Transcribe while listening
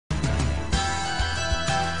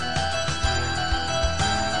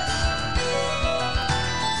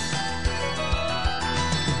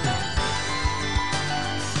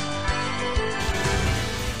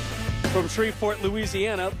Shreveport,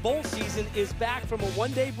 Louisiana, bowl season is back from a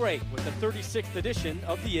one-day break with the 36th edition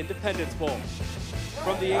of the Independence Bowl.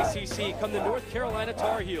 From the ACC come the North Carolina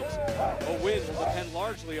Tar Heels. A win will depend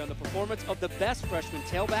largely on the performance of the best freshman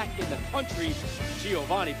tailback in the country,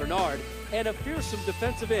 Giovanni Bernard, and a fearsome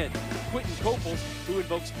defensive end, Quentin Coples, who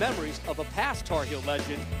invokes memories of a past Tar Heel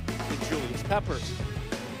legend in Julius Peppers.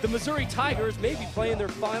 The Missouri Tigers may be playing their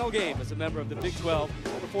final game as a member of the Big 12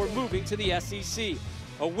 before moving to the SEC.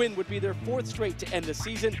 A win would be their fourth straight to end the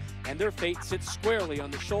season, and their fate sits squarely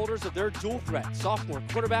on the shoulders of their dual threat sophomore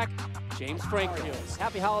quarterback, James Franklin.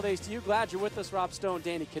 Happy holidays to you. Glad you're with us. Rob Stone,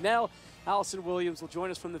 Danny Cannell. Allison Williams will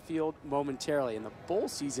join us from the field momentarily. And the bowl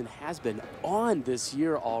season has been on this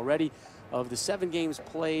year already. Of the 7 games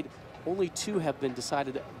played, only 2 have been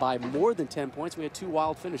decided by more than 10 points. We had 2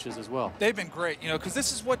 wild finishes as well. They've been great, you know, because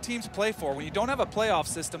this is what teams play for. When you don't have a playoff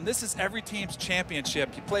system, this is every team's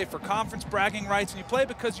championship. You play for conference bragging rights, and you play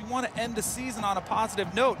because you want to end the season on a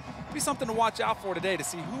positive note. It'll be something to watch out for today to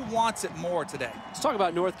see who wants it more today. Let's talk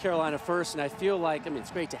about North Carolina first, and I feel like, I mean, it's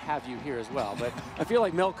great to have you here as well, but I feel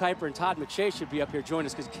like Mel Kiper and Todd McShay should be up here joining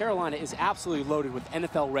us because Carolina is absolutely loaded with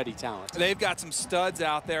NFL-ready talent. They've got some studs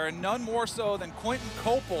out there, and none more so than Quentin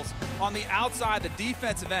Coples on the outside, the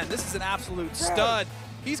defensive end. This is an absolute stud.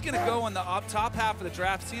 He's going to go in the top half of the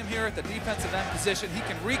draft. See him here at the defensive end position. He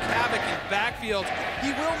can wreak havoc in backfields.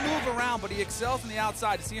 He will move around, but he excels on the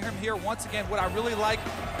outside. To see him here once again, what I really like,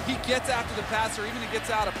 he gets after the passer, even he gets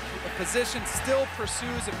out of position, still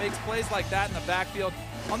pursues and makes plays like that in the backfield.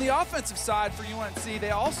 On the offensive side for UNC,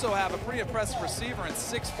 they also have a pretty impressive receiver in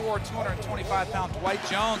 6'4", 225-pound Dwight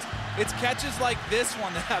Jones. It's catches like this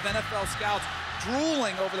one that have NFL scouts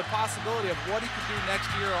drooling over the possibility of what he could do next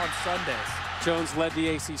year on Sundays. Jones led the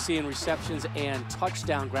ACC in receptions and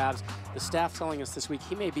touchdown grabs. The staff telling us this week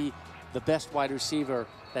he may be the best wide receiver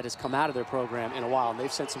that has come out of their program in a while, and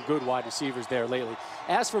they've sent some good wide receivers there lately.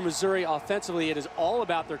 As for Missouri, offensively, it is all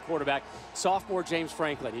about their quarterback, sophomore James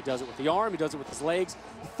Franklin. He does it with the arm, he does it with his legs.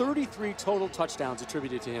 33 total touchdowns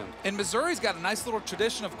attributed to him. And Missouri's got a nice little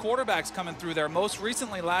tradition of quarterbacks coming through there. Most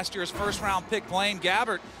recently, last year's first-round pick, Blaine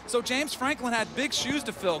Gabbert. So James Franklin had big shoes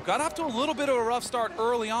to fill. Got off to a little bit of a rough start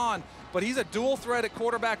early on, but he's a dual threat at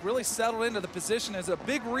quarterback, really settled into the position. Is a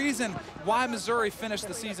big reason why Missouri finished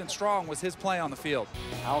the season strong was his play on the field.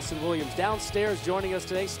 Allison Williams downstairs joining us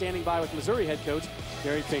today, standing by with Missouri head coach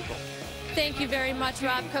Gary Pinkel. Thank you very much,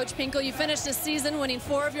 Rob. Coach Pinkel, you finished the season winning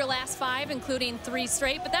 4 of your last 5, including 3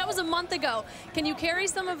 straight, but that was a month ago. Can you carry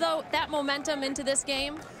some of that momentum into this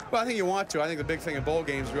game? Well, I think you want to. I think the big thing in bowl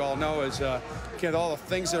games, we all know, is all the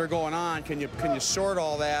things that are going on, can you sort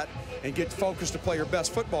all that and get focused to play your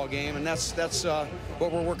best football game, and that's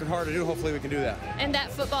what we're working hard to do. Hopefully we can do that. In that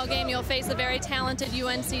football game, you'll face a very talented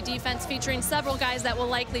UNC defense featuring several guys that will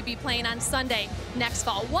likely be playing on Sunday next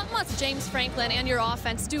fall. What must James Franklin and your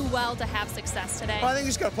offense do well to have success today? Well, I think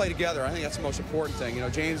he's got to play together. I think that's the most important thing. You know,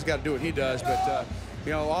 James has got to do what he does, but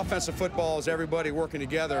you know, offensive football is everybody working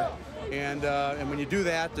together, and when you do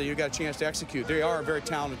that, you got a chance to execute. They are a very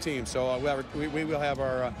talented team, so we will have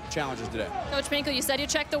our challenges today. Coach Pinkel, you said you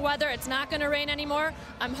checked the weather. It's not going to rain anymore.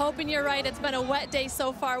 I'm hoping you're right. It's been a wet day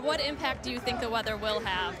so far. What impact do you think the weather will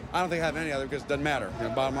have? I don't think I have any other because it doesn't matter. You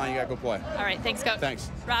know, bottom line, you got to go play. All right, thanks, Coach. Thanks.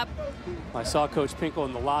 Rob? I saw Coach Pinkel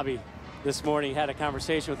in the lobby this morning, had a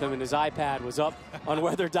conversation with him, and his iPad was up on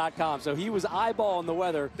weather.com. So he was eyeballing the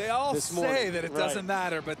weather. They all this morning. say that it doesn't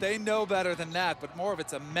matter, but they know better than that. But more of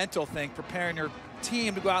it's a mental thing, preparing your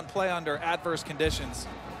team to go out and play under adverse conditions.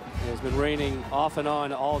 It has been raining off and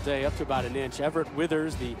on all day, up to about an inch. Everett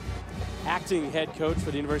Withers, the acting head coach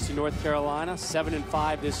for the University of North Carolina,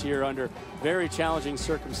 7-5 this year under very challenging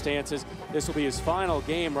circumstances. This will be his final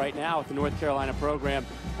game right now with the North Carolina program.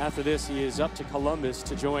 After this, he is up to Columbus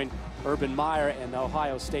to join Urban Meyer and the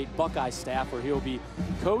Ohio State Buckeye staff, where he'll be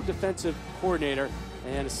co-defensive coordinator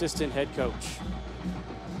and assistant head coach.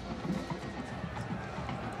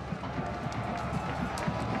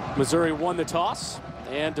 Missouri won the toss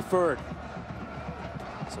and deferred.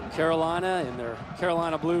 So Carolina in their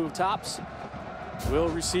Carolina blue tops will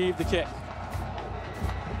receive the kick.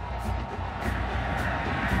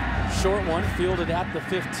 Short one fielded at the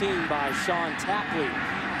 15 by Sean Tapley.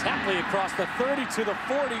 Tapley across the 30 to the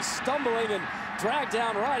 40, stumbling and dragged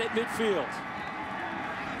down right at midfield.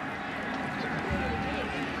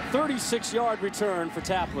 36-yard return for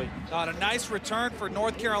Tapley. A nice return for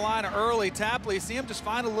North Carolina early. Tapley, see him just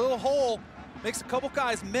find a little hole, makes a couple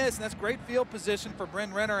guys miss, and that's great field position for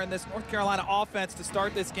Bryn Renner and this North Carolina offense to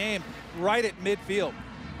start this game right at midfield.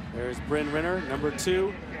 There's Bryn Renner, number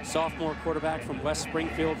 2, sophomore quarterback from West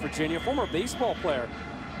Springfield, Virginia, former baseball player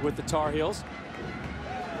with the Tar Heels.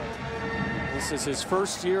 This is his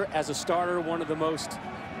first year as a starter, one of the most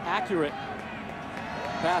accurate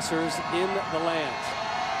passers in the land.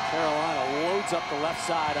 Carolina loads up the left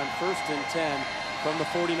side on 1st and 10 from the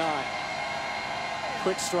 49.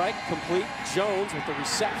 Quick strike, complete. Jones with the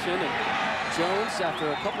reception, and Jones,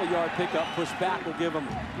 after a couple-yard pickup, push back will give him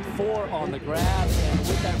 4 on the grab. And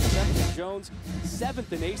with that reception, Jones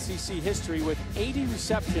 7th in ACC history with 80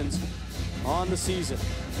 receptions on the season.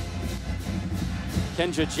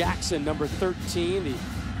 Kenja Jackson, number 13, the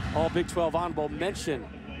All Big 12 honorable mention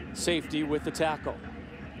safety with the tackle.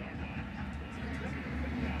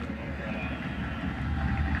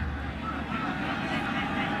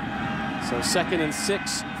 So 2nd and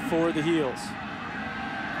 6 for the Heels.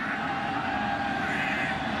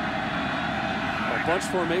 A bunch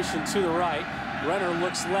formation to the right. Renner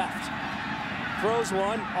looks left. Throws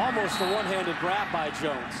one, almost a one-handed grab by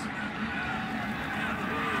Jones.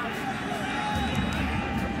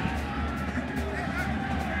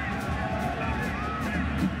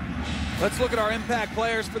 Let's look at our impact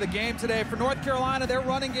players for the game today. For North Carolina, their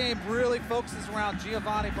running game really focuses around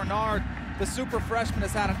Giovanni Bernard. The super freshman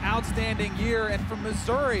has had an outstanding year. And for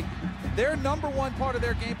Missouri, their number one part of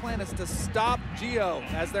their game plan is to stop Gio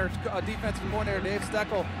as their defensive coordinator, Dave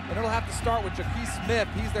Steckel. And it'll have to start with Jaquez Smith.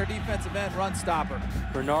 He's their defensive end run stopper.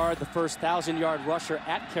 Bernard, the first 1,000-yard rusher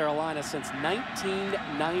at Carolina since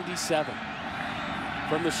 1997.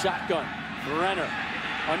 From the shotgun, Renner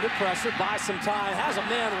under pressure, buys some time, has a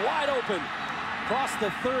man wide open. Across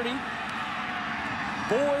the 30.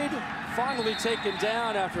 Boyd finally taken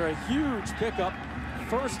down after a huge pickup.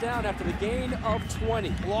 First down after the gain of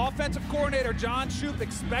 20. Well, offensive coordinator John Shoup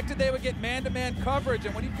expected they would get man-to-man coverage,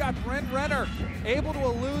 and when you've got Bryn Renner able to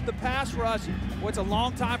elude the pass rush, well, it's a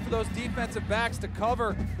long time for those defensive backs to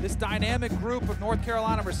cover this dynamic group of North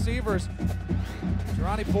Carolina receivers.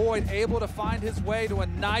 Jarani Boyd able to find his way to a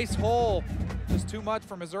nice hole. Just too much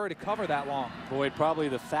for Missouri to cover that long. Boyd, probably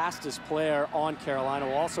the fastest player on Carolina,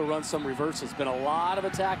 will also run some reverses. Been a lot of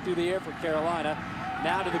attack through the air for Carolina.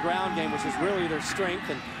 Now to the ground game, which is really their strength,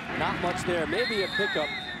 and not much there. Maybe a pickup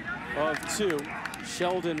of 2.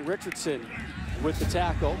 Sheldon Richardson with the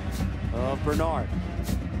tackle of Bernard.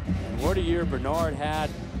 And what a year Bernard had.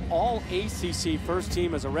 All ACC first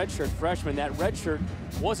team as a redshirt freshman. That redshirt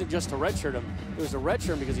wasn't just to redshirt him. It was a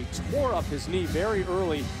redshirt because he tore up his knee very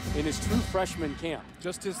early in his true freshman camp.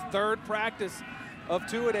 Just his 3rd practice of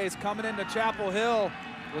 2-a-days coming into Chapel Hill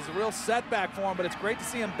was a real setback for him, but it's great to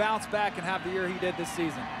see him bounce back and have the year he did this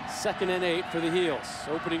season. 2nd and 8 for the Heels.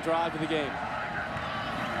 Opening drive of the game.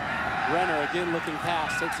 Renner again looking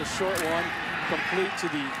pass, takes a short one, complete to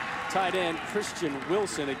the tight end, Christian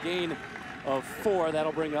Wilson, a gain of 4.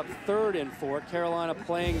 That'll bring up 3rd and 4. Carolina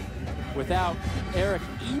playing without Eric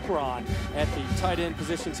Ebron at the tight end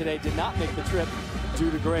position today. Did not make the trip due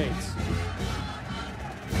to grades.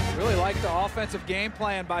 Really like the offensive game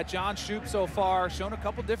plan by John Shoup so far. Shown a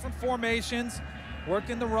couple different formations. Worked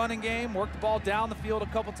in the running game, worked the ball down the field a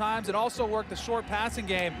couple times, and also worked the short passing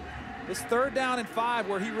game. This 3rd down and 5,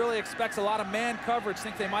 where he really expects a lot of man coverage,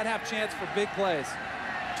 think they might have chance for big plays.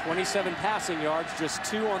 27 passing yards, just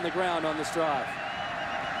 2 on the ground on this drive.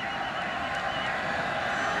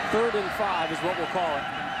 3rd and 5 is what we'll call it.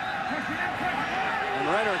 And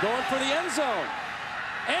Renner going for the end zone.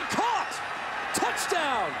 And caught!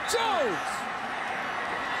 Touchdown, Jones!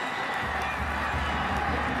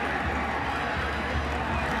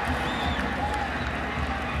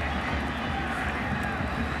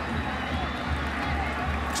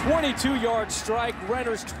 .22-yard strike,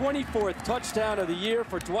 Renner's 24th touchdown of the year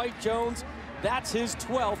for Dwight Jones. That's his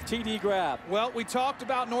 12th TD grab. Well, we talked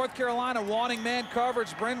about North Carolina wanting man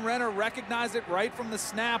coverage. Bryn Renner recognized it right from the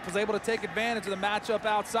snap, was able to take advantage of the matchup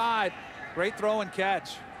outside. Great throw and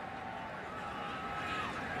catch.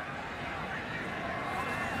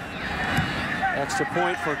 Extra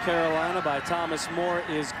point for Carolina by Thomas Moore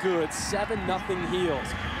is good. 7-0 Heels.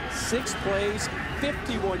 6 plays,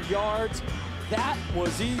 51 yards. That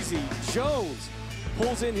was easy. Jones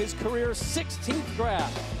pulls in his career 16th grab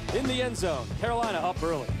in the end zone. Carolina up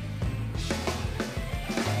early.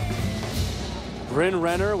 Bryn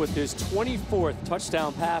Renner with his 24th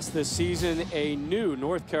touchdown pass this season, a new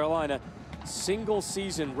North Carolina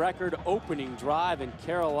single-season record opening drive in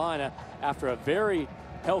Carolina after a very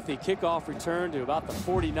healthy kickoff return to about the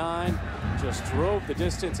 49. Just drove the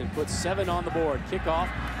distance and put 7 on the board. Kickoff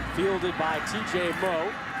fielded by TJ Moe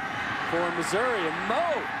for Missouri, and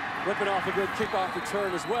Moe ripping off a good kickoff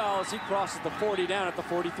return as well as he crosses the 40 down at the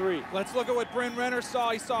 43. Let's look at what Bryn Renner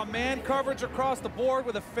saw. He saw man coverage across the board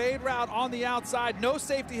with a fade route on the outside. No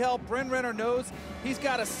safety help. Bryn Renner knows he's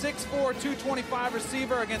got a 6'4", 225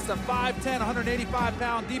 receiver against a 5'10",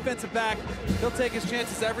 185-pound defensive back. He'll take his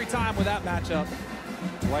chances every time with that matchup.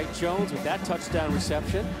 Dwight Jones with that touchdown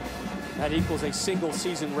reception. That equals a single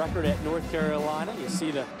season record at North Carolina. You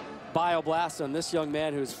see the bioblast on this young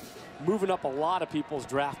man who's moving up a lot of people's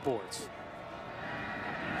draft boards.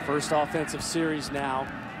 First offensive series now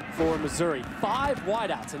for Missouri. 5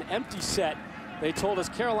 wideouts, an empty set. They told us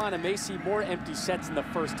Carolina may see more empty sets in the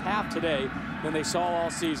first half today than they saw all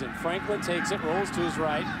season. Franklin takes it, rolls to his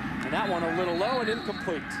right, and that one a little low and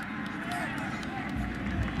incomplete.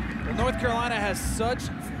 Well, North Carolina has such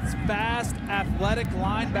fast, athletic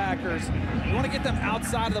linebackers. You want to get them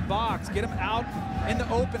outside of the box, get them out in the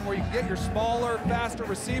open where you can get your smaller, faster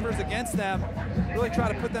receivers against them. Really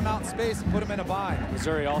try to put them out in space and put them in a bind.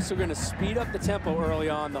 Missouri also going to speed up the tempo early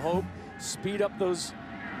on. The hope, speed up those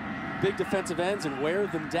big defensive ends and wear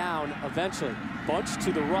them down eventually. Bunch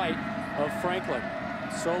to the right of Franklin.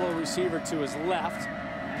 Solo receiver to his left.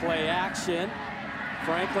 Play action.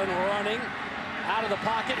 Franklin running out of the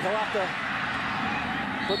pocket. He'll have to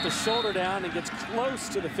put the shoulder down and gets close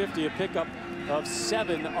to the 50. A pickup of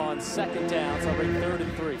 7 on second down. So bring 3rd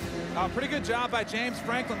and 3. Pretty good job by James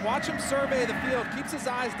Franklin. Watch him survey the field. Keeps his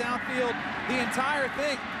eyes downfield the entire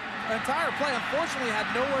thing. The entire play. Unfortunately had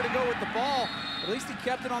nowhere to go with the ball. At least he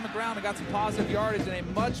kept it on the ground and got some positive yardage in a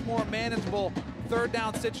much more manageable 3rd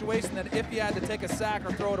down situation than if he had to take a sack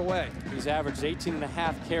or throw it away. He's averaged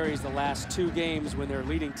 18.5 carries the last 2 games when their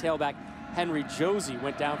leading tailback Henry Josie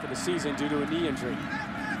went down for the season due to a knee injury.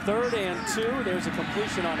 3rd and 2. There's a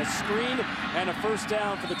completion on a screen and a first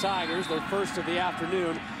down for the Tigers, their first of the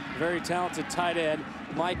afternoon. Very talented tight end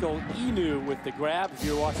Michael Inu with the grab. If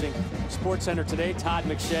you're watching SportsCenter today, Todd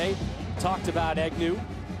McShay talked about Agnew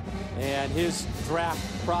and his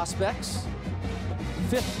draft prospects.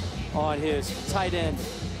 5th on his tight end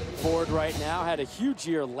board right now. Had a huge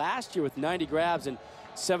year last year with 90 grabs and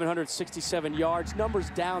 767 yards. Numbers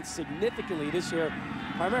down significantly this year,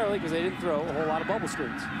 primarily because they didn't throw a whole lot of bubble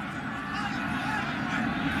screens.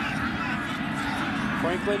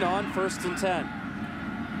 Franklin on 1st and 10.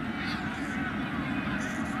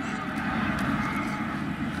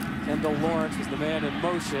 Kendall Lawrence was the man in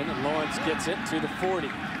motion, and Lawrence gets it to the 40.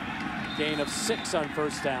 Gain of 6 on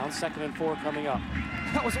first down. 2nd and 4 coming up.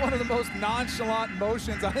 That was one of the most nonchalant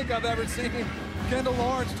motions I think I've ever seen. Kendall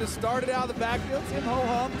Lawrence just started out of the backfield, see him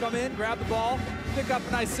ho-hum, come in, grab the ball, pick up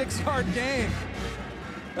a nice 6-yard gain.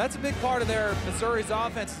 That's a big part of their Missouri's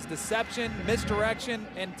offense is deception, misdirection,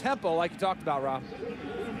 and tempo, like you talked about, Rob.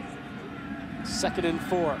 2nd and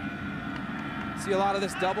 4. See a lot of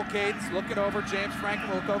this double cadence, looking over. James Franklin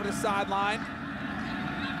will look over the sideline.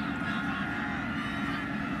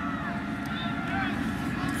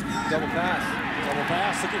 Double pass. Double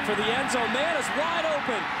pass, looking for the end zone. Man is wide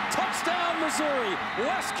open. Touchdown, Missouri.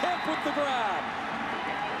 Wes Kemp with the grab.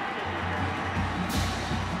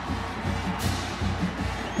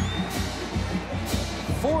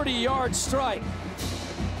 "40-yard strike.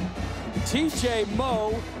 TJ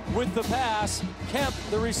Moe with the pass. Kemp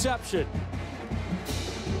the reception.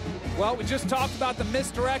 Well, we just talked about the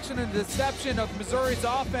misdirection and deception of Missouri's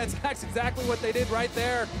offense. That's exactly what they did right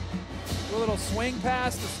there. A little swing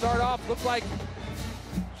pass to start off. Looked like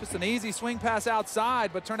just an easy swing pass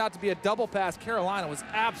outside, but turned out to be a double pass. Carolina was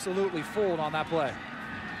absolutely fooled on that play.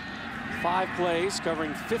 5 plays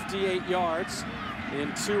covering 58 yards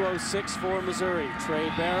in 2:06 for Missouri. Trey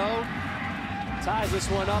Barrow ties this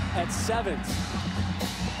one up at 7.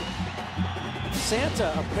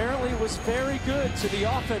 Santa apparently was very good to the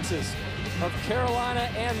offenses of Carolina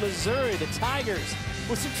and Missouri. The Tigers,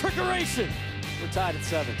 with some trickeration, were tied at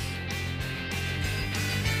 7.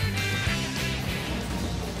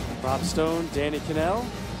 Rob Stone, Danny Cannell,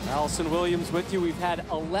 Allison Williams with you. We've had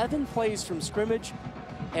 11 plays from scrimmage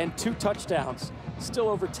and 2 touchdowns. Still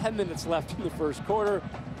over 10 minutes left in the first quarter.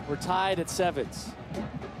 We're tied at 7.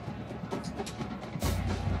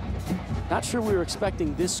 Not sure we were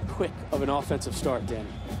expecting this quick of an offensive start, Danny.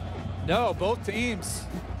 No, both teams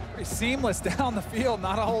pretty seamless down the field.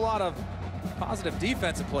 Not a whole lot of positive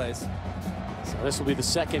defensive plays. So this will be the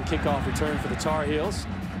 2nd kickoff return for the Tar Heels.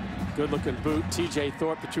 Good-looking boot. TJ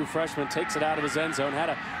Thorpe, the true freshman, takes it out of his end zone. Had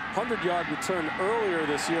a 100-yard return earlier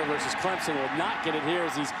this year versus Clemson. Will not get it here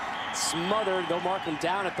as he's smothered. They'll mark him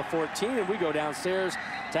down at the 14, and we go downstairs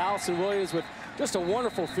to Allison Williams with Just a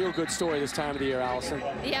wonderful feel-good story this time of the year, Allison.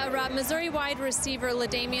 Yeah, Rob, Missouri wide receiver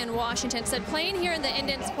LaDamian Washington said playing here in the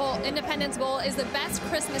Independence Bowl is the best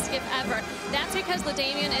Christmas gift ever. That's because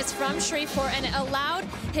LaDamian is from Shreveport, and it allowed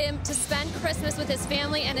him to spend Christmas with his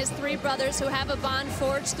family and his 3 brothers who have a bond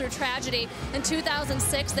forged through tragedy. In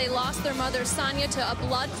 2006, they lost their mother, Sonia, to a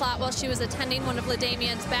blood clot while she was attending one of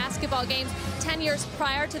LaDamian's basketball games. 10 years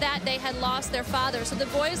prior to that, they had lost their father. So the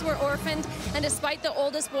boys were orphaned, and despite the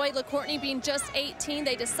oldest boy, LaCourtney, being just 18,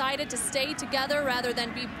 they decided to stay together rather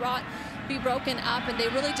than be broken up, and they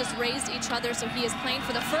really just raised each other. So he is playing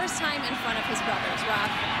for the first time in front of his brothers. Rob.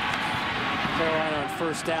 Carolina on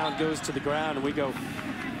first down goes to the ground, and we go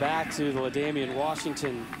back to the LaDamian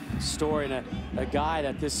Washington story, and a guy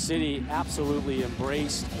that this city absolutely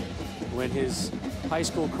embraced. When his high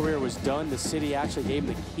school career was done, the city actually gave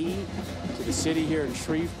him the key to the city here in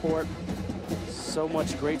Shreveport. So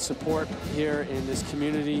much great support here in this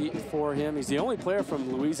community for him. He's the only player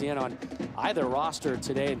from Louisiana on either roster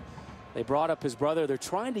today. And they brought up his brother. They're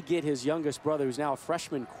trying to get his youngest brother, who's now a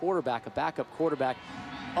freshman quarterback, a backup quarterback,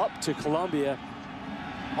 up to Columbia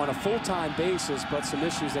on a full-time basis, but some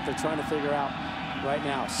issues that they're trying to figure out right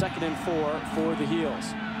now. 2nd and 4 for the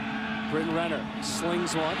Heels. Bryn Renner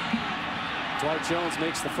slings one. Dwight Jones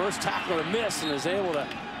makes the first tackle to miss and is able to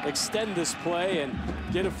extend this play and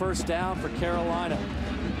get a first down for Carolina.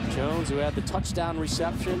 Jones, who had the touchdown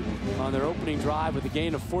reception on their opening drive with a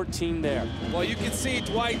gain of 14 there. Well, you can see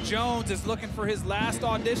Dwight Jones is looking for his last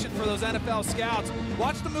audition for those NFL scouts.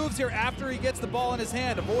 Watch the moves here after he gets the ball in his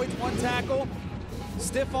hand. Avoids one tackle,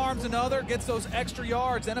 stiff arms another, gets those extra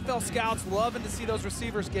yards. NFL scouts loving to see those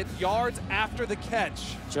receivers get yards after the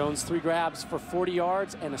catch. Jones 3 grabs for 40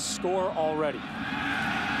 yards and a score already.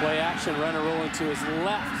 Play action, Renner rolling to his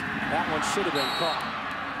left. That one should have been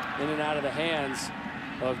caught in and out of the hands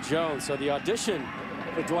of Jones. So the audition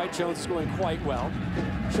for Dwight Jones is going quite well.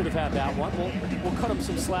 Should have had that one. We'll cut him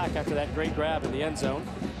some slack after that great grab in the end zone.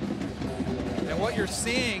 And what you're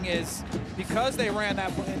seeing is, because they ran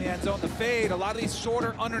that in the end zone, the fade, a lot of these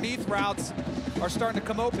shorter underneath routes are starting to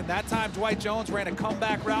come open. That time, Dwight Jones ran a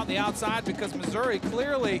comeback route on the outside because Missouri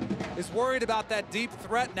clearly is worried about that deep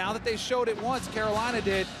threat. Now that they showed it once, Carolina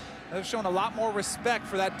did, they've shown a lot more respect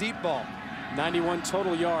for that deep ball. 91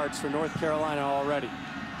 total yards for North Carolina already.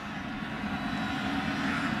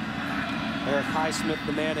 Eric Highsmith,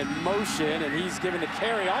 the man in motion, and he's given the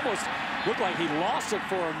carry. Almost looked like he lost it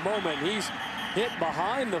for a moment. He's hit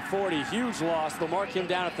behind the 40, huge loss. They'll mark him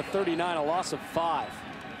down at the 39, a loss of 5.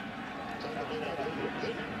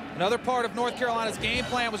 Another part of North Carolina's game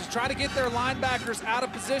plan was to try to get their linebackers out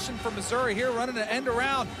of position for Missouri here, running an end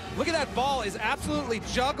around. Look at that ball is absolutely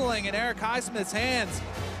juggling in Eric Highsmith's hands.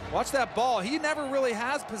 Watch that ball. He never really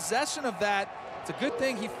has possession of that. It's a good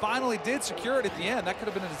thing he finally did secure it at the end. That could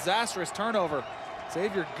have been a disastrous turnover.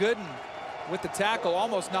 Xavier Gooden with the tackle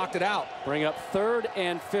almost knocked it out. Bring up 3rd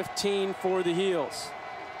and 15 for the Heels.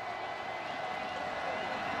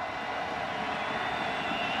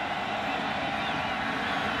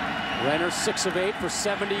 Renner 6 of 8 for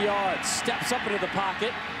 70 yards. Steps up into the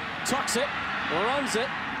pocket, tucks it, runs it,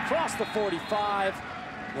 across the 45.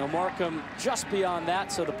 They'll mark him just beyond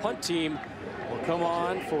that, so the punt team will come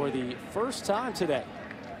on for the first time today.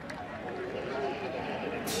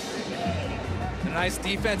 A nice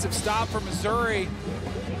defensive stop for Missouri.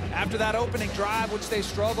 After that opening drive, which they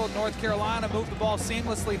struggled, North Carolina moved the ball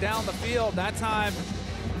seamlessly down the field. That time,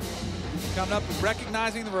 coming up and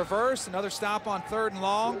recognizing the reverse. Another stop on 3rd and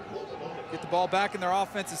long. Get the ball back in their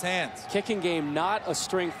offense's hands. Kicking game not a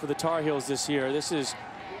strength for the Tar Heels this year. This is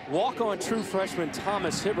walk-on true freshman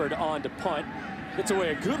Thomas Hibbard on to punt. Gets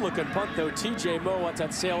away a good-looking punt, though. T.J. Moe lets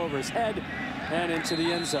that sail over his head and into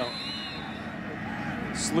the end zone.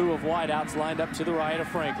 Slew of wideouts lined up to the right of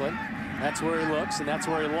Franklin. That's where he looks, and that's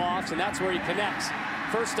where he lofts, and that's where he connects.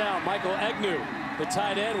 First down, Michael Agnew, the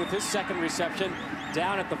tight end, with his 2nd reception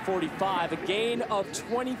down at the 45. A gain of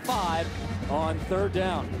 25 on 3rd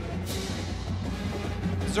down.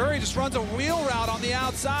 Missouri just runs a wheel route on the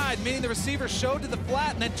outside, meaning the receiver showed to the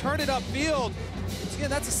flat and then turned it upfield. Again,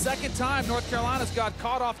 that's the 2nd time North Carolina's got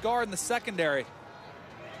caught off guard in the secondary.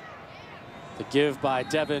 The give by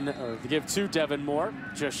Devin, or the give to Devin Moore,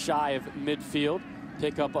 just shy of midfield.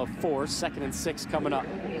 Pickup of 4, 2nd and 6 coming up.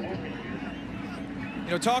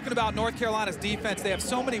 You know, talking about North Carolina's defense, they have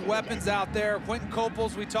so many weapons out there. Quentin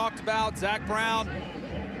Coples, we talked about, Zach Brown.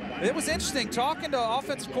 It was interesting talking to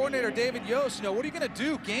offensive coordinator David Yost. You know, what are you going to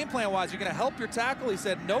do game plan wise? You're going to help your tackle? He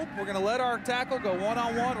said, nope, we're going to let our tackle go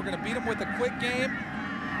one-on-one. We're going to beat him with a quick game.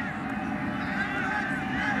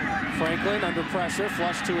 Franklin under pressure,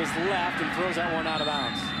 flush to his left, and throws that one out of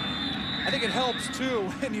bounds. I think it helps, too,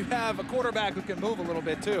 when you have a quarterback who can move a little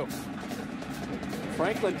bit, too.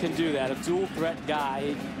 Franklin can do that, a dual threat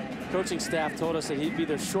guy. Coaching staff told us that he'd be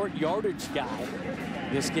their short yardage guy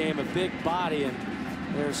this game, a big body, and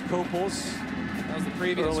there's Copels. That was the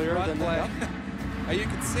previous earlier run play. Now you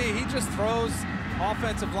can see he just throws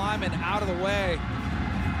offensive linemen out of the way.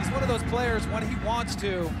 He's one of those players, when he wants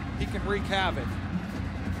to, he can wreak havoc.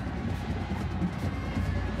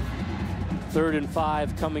 3rd and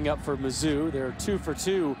 5 coming up for Mizzou. They're 2 for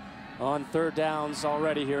 2 on 3rd downs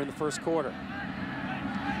already here in the first quarter.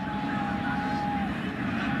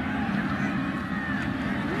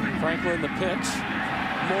 Franklin the pitch.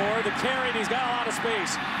 Moore the carry, and he's got a lot of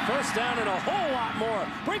space. 1st down and a whole lot more.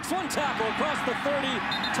 Breaks one tackle across the 30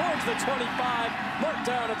 towards the 25. Marked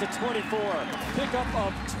down at the 24. Pickup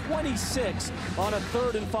of 26 on a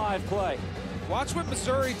 3rd and 5 play. Watch what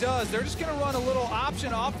Missouri does. They're just going to run a little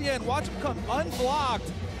option off the end. Watch him come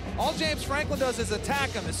unblocked. All James Franklin does is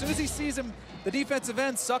attack him. As soon as he sees him, the defensive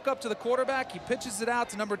end suck up to the quarterback, he pitches it out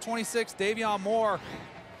to number 26, Davion Moore.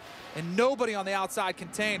 And nobody on the outside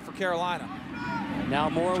contained for Carolina. Now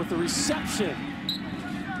Moore with the reception.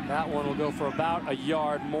 That one will go for about a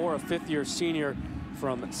yard. Moore, a 5th-year senior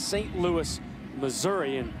from St. Louis,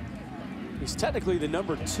 Missouri. And he's technically the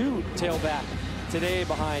number 2 tailback today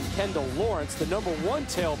behind Kendall Lawrence. The number 1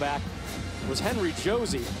 tailback was Henry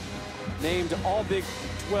Josie, named All Big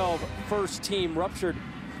 12 first team, ruptured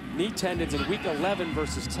knee tendons in week 11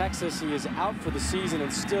 versus Texas. He is out for the season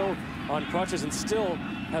and still on crutches and still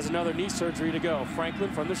has another knee surgery to go.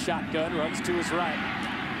 Franklin from the shotgun runs to his right.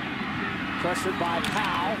 Pressured by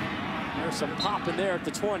Powell. There's some pop in there at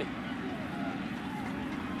the 20.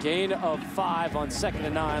 Gain of 5 on 2nd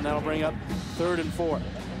and 9. That'll bring up 3rd and 4.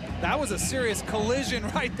 That was a serious collision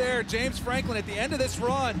right there. James Franklin at the end of this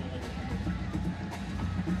run.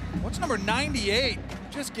 What's number 98?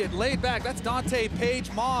 Just get laid back. That's Dante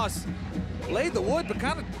Page-Moss. Laid the wood, but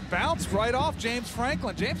kind of bounced right off James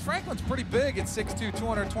Franklin. James Franklin's pretty big at 6'2",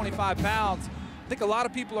 225 pounds. I think a lot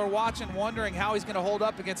of people are watching, wondering how he's going to hold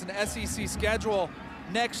up against an SEC schedule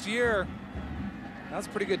next year. That's a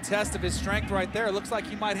pretty good test of his strength right there. It looks like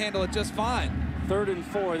he might handle it just fine. 3rd and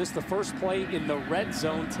 4. This is the first play in the red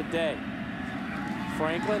zone today.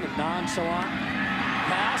 Franklin, a nonchalant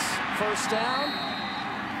pass, 1st down.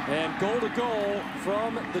 And goal to goal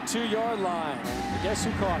from the 2-yard line. And guess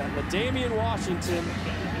who caught it? LaDamian Washington,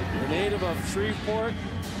 the native of Shreveport.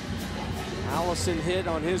 Allison hit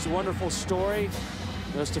on his wonderful story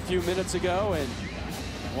just a few minutes ago, and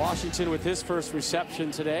Washington with his first reception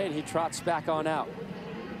today, and he trots back on out.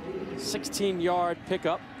 16-yard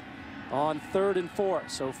pickup on 3rd and 4.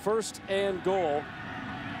 So 1st and goal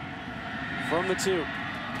from the 2.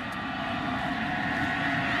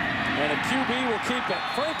 And a QB will keep it.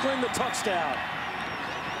 Franklin the touchdown.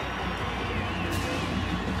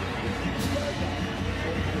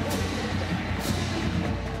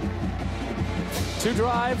 Two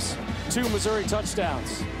drives, 2 Missouri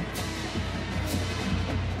touchdowns.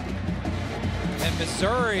 And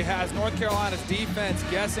Missouri has North Carolina's defense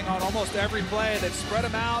guessing on almost every play. They've spread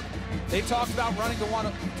them out. They talked about to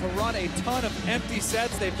run a ton of empty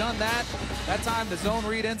sets. They've done that. That time the zone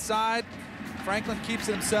read inside. Franklin keeps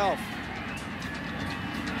it himself.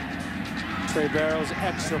 Trey Barrow's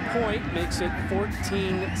extra point makes it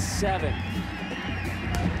 14-7.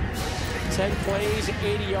 10 plays,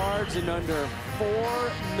 80 yards in under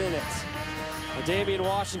 4 minutes. Damian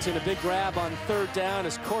Washington, a big grab on 3rd down.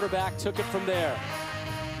 His quarterback took it from there.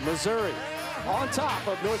 Missouri on top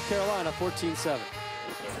of North Carolina, 14-7.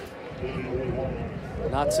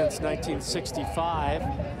 Not since 1965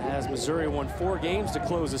 has Missouri won 4 games to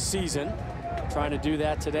close a season. Trying to do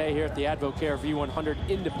that today here at the Advocare V100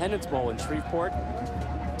 Independence Bowl in Shreveport.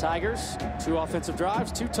 Tigers, 2 offensive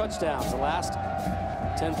drives, 2 touchdowns. The last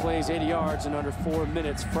 10 plays, 80 yards in under 4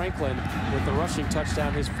 minutes. Franklin with the rushing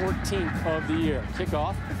touchdown, his 14th of the year.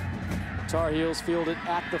 Kickoff. Tar Heels fielded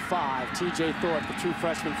at the 5. TJ Thorpe, the true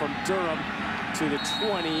freshman from Durham, to the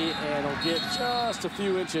 20, and he'll get just a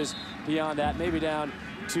few inches beyond that, maybe down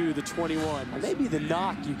to the 21. Maybe the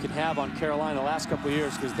knock you can have on Carolina the last couple of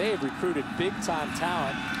years, because they have recruited big-time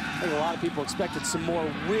talent. I think a lot of people expected some more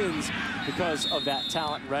wins because of that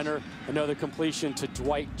talent. Renner, another completion to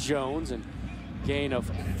Dwight Jones, and gain of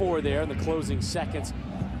 4 there in the closing seconds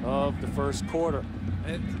of the first quarter.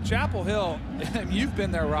 And Chapel Hill, you've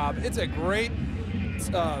been there, Rob. It's a great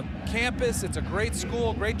campus. It's a great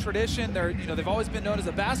school, great tradition. They've always been known as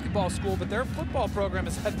a basketball school, but their football program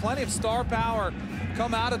has had plenty of star power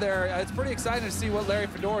come out of there. It's pretty exciting to see what Larry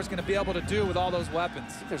Fedora is going to be able to do with all those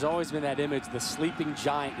weapons. There's always been that image, the sleeping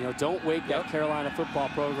giant. Don't wake that Carolina football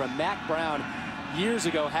program. Mack Brown years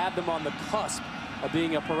ago had them on the cusp of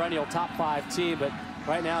being a perennial top 5 team, but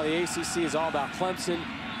right now the ACC is all about Clemson,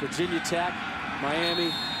 Virginia Tech,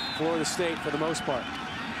 Miami, Florida State for the most part.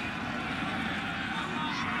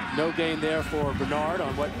 No gain there for Bernard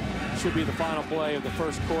on what should be the final play of the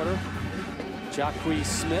first quarter. Jacques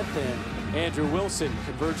Smith and Andrew Wilson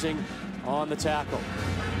converging on the tackle.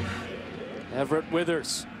 Everett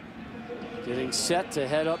Withers getting set to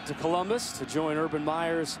head up to Columbus to join Urban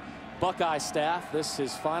Meyer's Buckeye staff. This is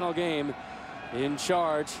his final game in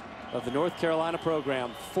charge of the North Carolina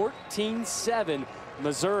program. 14-7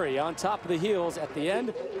 Missouri on top of the heels at the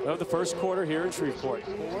end of the first quarter here in Shreveport.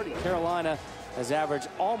 Carolina has averaged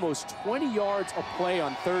almost 20 yards a play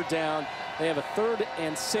on third down. They have a 3rd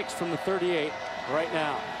and 6 from the 38 right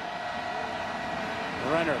now.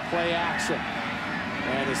 Renner, play action.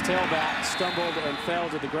 And his tailback stumbled and fell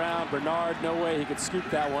to the ground. Bernard, no way he could scoop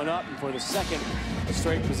that one up. And for the second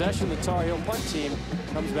straight possession, the Tar Heel punt team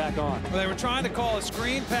comes back on. Well, they were trying to call a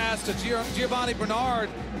screen pass to Giovanni Bernard.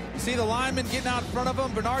 You see the lineman getting out in front of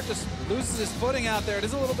him. Bernard just loses his footing out there. It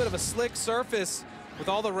is a little bit of a slick surface with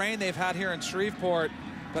all the rain they've had here in Shreveport.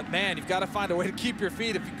 But man, you've got to find a way to keep your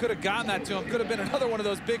feet. If you could have gotten that to him, could have been another one of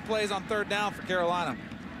those big plays on third down for Carolina.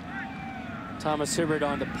 Thomas Hibbert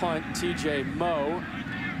on the punt. TJ Moe,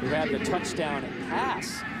 who had the touchdown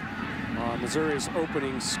pass on Missouri's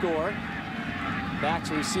opening score. Back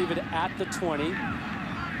to receive it at the 20.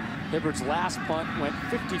 Hibbert's last punt went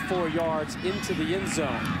 54 yards into the end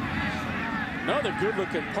zone. Another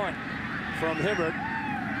good-looking punt from Hibbert.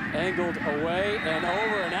 Angled away and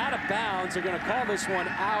over and out of bounds. They're going to call this one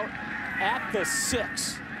out at the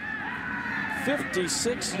 6.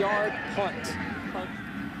 56-yard punt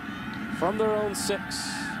from their own 6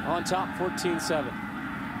 on top, 14-7.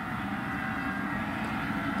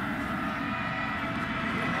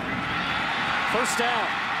 First down.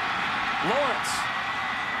 Lawrence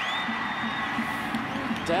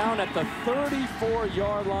down at the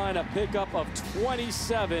 34-yard line, a pickup of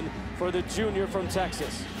 27 for the junior from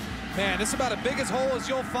Texas. Man, this is about as big as hole as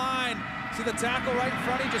you'll find. See the tackle right in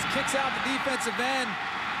front. He just kicks out the defensive end.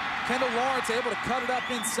 Kendall Lawrence able to cut it up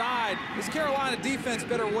inside. This Carolina defense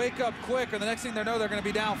better wake up quick, or the next thing they know, they're going to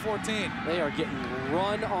be down 14. They are getting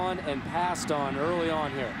run on and passed on early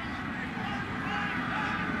on here.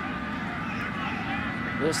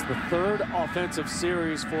 This is the 3rd offensive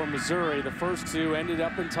series for Missouri. The first 2 ended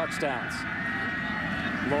up in touchdowns.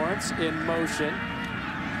 Lawrence in motion,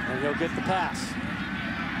 and he'll get the pass.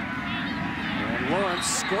 And Lawrence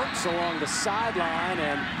skirts along the sideline,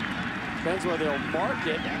 and depends where they'll mark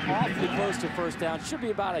it. Awfully close to first down. Should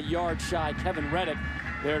be about a yard shy. Kevin Reddick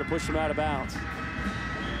there to push him out of bounds.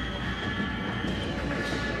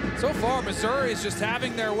 So far, Missouri is just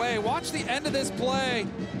having their way. Watch the end of this play.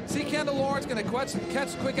 See Kendall Lawrence going to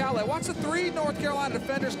catch a quick outlet. Watch the 3 North Carolina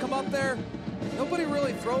defenders come up there. Nobody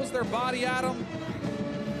really throws their body at them.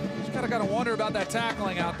 Just kind of got to wonder about that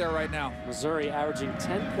tackling out there right now. Missouri averaging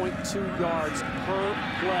 10.2 yards per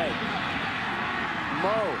play.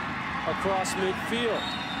 Moe across midfield.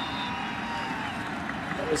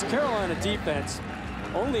 This Carolina defense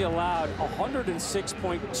only allowed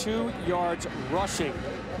 106.2 yards rushing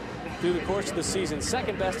through the course of the season.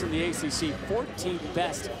 2nd best in the ACC, 14th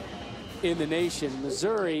best in the nation.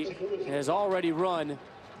 Missouri has already run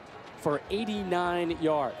for 89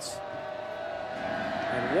 yards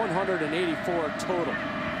and 184 total.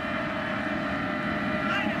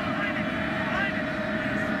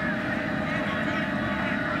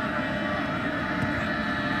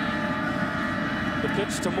 The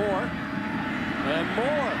pitch to Moore, and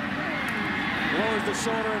Moore lowers the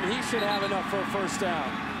shoulder, and he should have enough for a first down.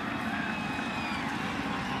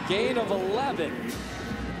 Gain of 11.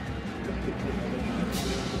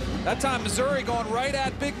 That time Missouri going right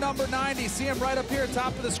at big number 90. See him right up here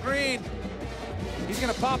top of the screen. He's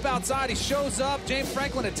going to pop outside. He shows up. James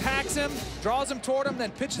Franklin attacks him, draws him toward him,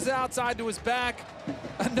 then pitches outside to his back.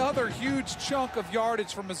 Another huge chunk of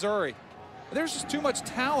yardage from Missouri. There's just too much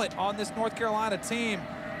talent on this North Carolina team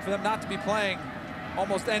for them not to be playing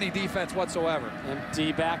almost any defense whatsoever.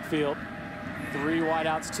 Empty backfield. 3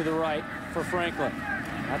 wideouts to the right for Franklin.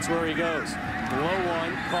 That's where he goes. Low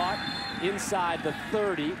one, caught inside the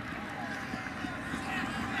 30.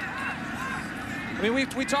 I mean,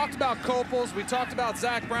 we talked about Copels, we talked about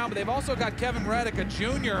Zach Brown, but they've also got Kevin Reddick, a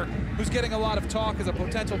junior, who's getting a lot of talk as a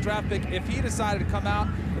potential draft pick if he decided to come out.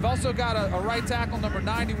 They've also got a right tackle, number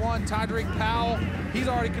 91, Tydrick Powell. He's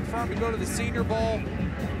already confirmed to go to the Senior Bowl. I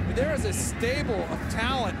mean, there is a stable of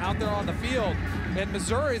talent out there on the field, and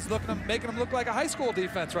Missouri's making them look like a high school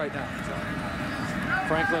defense right now.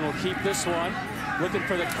 Franklin will keep this one, looking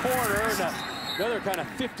for the corner. Another kind of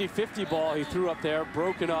 50-50 ball he threw up there,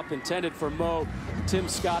 broken up, intended for Mo. Tim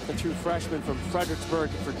Scott, the true freshman from Fredericksburg,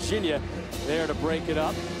 Virginia, there to break it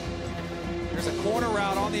up. There's a corner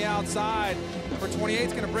route on the outside. Number 28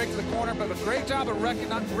 is going to break to the corner, but a great job of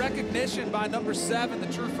recognition by number 7,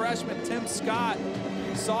 the true freshman, Tim Scott.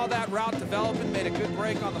 Saw that route develop and made a good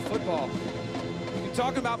break on the football. You're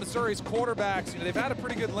talking about Missouri's quarterbacks. You know, they've had a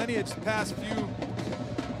pretty good lineage the past few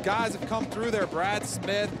guys have come through there. Brad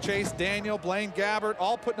Smith, Chase Daniel, Blaine Gabbert,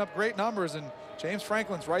 all putting up great numbers, and James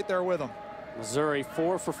Franklin's right there with them. Missouri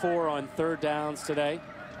 4 for 4 on third downs today,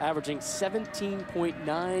 averaging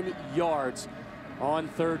 17.9 yards on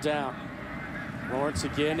third down. Lawrence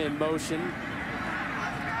again in motion.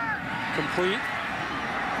 Complete.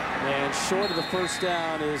 And short of the first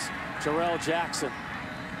down is Jarrell Jackson.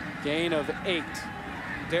 Gain of 8.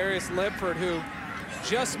 Darius Lipford, who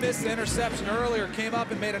just missed the interception earlier, came up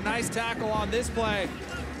and made a nice tackle on this play.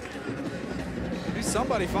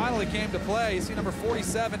 Somebody finally came to play. You see number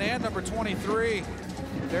 47 and number 23.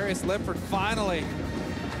 Darius Lipford finally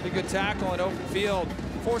a good tackle in open field,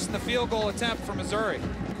 forcing the field goal attempt for Missouri.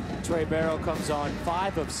 Trey Barrow comes on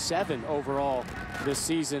 5 of 7 overall this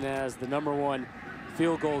season as the #1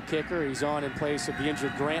 field goal kicker. He's on in place of the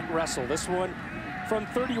injured Grant Russell. This one from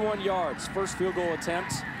 31 yards. First field goal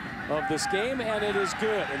attempt of this game, and it is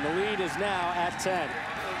good. And the lead is now at 10.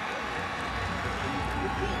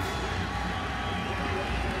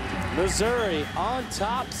 Missouri on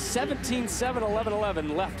top, 17-7,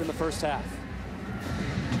 11-11 left in the first half.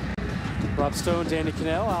 Rob Stone, Danny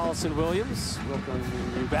Cannell, Allison Williams, welcome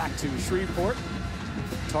you back to Shreveport.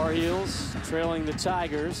 Tar Heels trailing the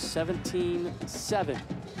Tigers 17-7.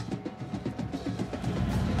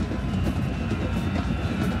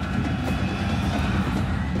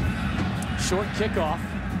 Short kickoff,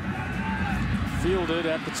 fielded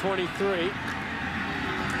at the 23.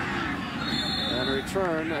 And a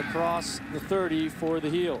return across the 30 for the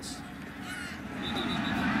Heels.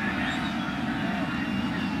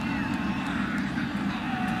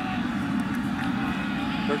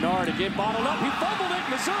 Bernard again bottled up. He fumbled it.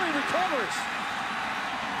 Missouri recovers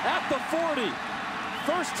at the 40.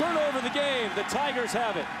 First turnover of the game. The Tigers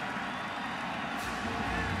have it.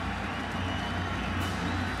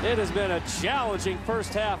 It has been a challenging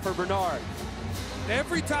first half for Bernard.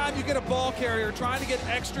 Every time you get a ball carrier trying to get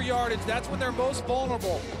extra yardage, that's when they're most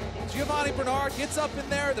vulnerable. Giovanni Bernard gets up in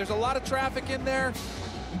there. There's a lot of traffic in there.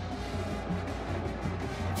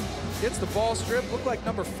 Gets the ball stripped. Looked like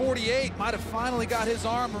number 48 might have finally got his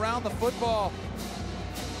arm around the football.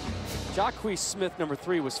 Jacquez Smith, number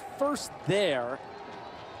 3, was first there.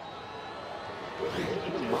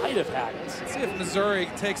 Might have had it. Let's see if Missouri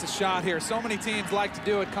takes a shot here. So many teams like to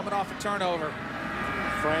do it coming off a turnover.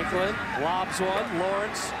 Franklin lobs one,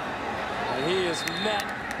 Lawrence, and he is met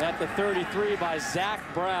at the 33 by Zach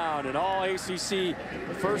Brown, an all-ACC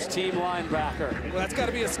first-team linebacker. Well, that's got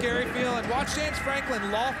to be a scary feeling. Watch James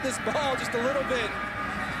Franklin loft this ball just a little bit.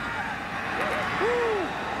 Woo!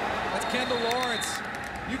 That's Kendall Lawrence.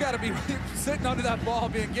 You got to be sitting under that ball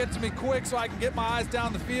being, get to me quick so I can get my eyes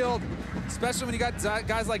down the field, especially when you got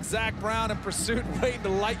guys like Zach Brown in pursuit waiting to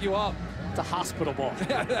light you up. It's a hospital ball.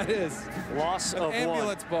 Yeah, that is. Loss of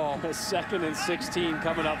ambulance ball. A 2nd and 16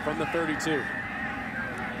 coming up from the 32.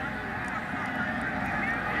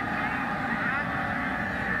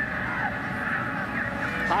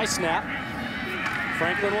 High snap.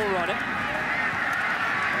 Franklin will run it.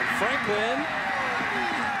 And Franklin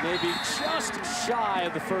may be just shy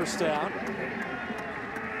of the first down.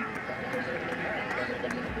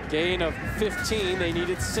 Gain of 15. They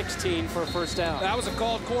needed 16 for a first down. That was a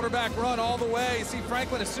called quarterback run all the way. You see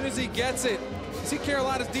Franklin, as soon as he gets it, you see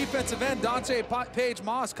Carolina's defensive end, Dante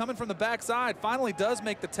Page-Moss, coming from the backside, finally does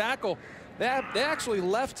make the tackle. They actually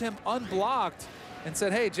left him unblocked and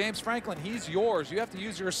said, hey, James Franklin, he's yours. You have to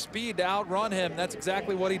use your speed to outrun him. That's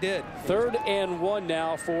exactly what he did. 3rd and 1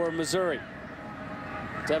 now for Missouri.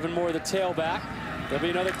 Devin Moore, the tailback. There'll be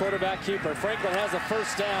another quarterback keeper. Franklin has a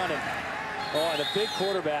first down, and a big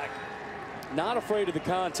quarterback, not afraid of the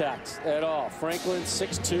contact at all. Franklin,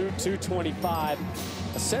 6'2", 225,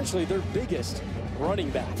 essentially their biggest running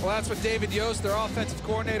back. Well, that's what David Yost, their offensive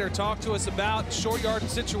coordinator, talked to us about. Short yardage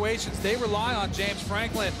situations, they rely on James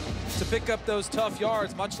Franklin to pick up those tough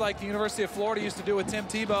yards, much like the University of Florida used to do with Tim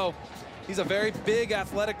Tebow. He's a very big,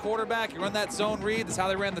 athletic quarterback. You run that zone read. That's how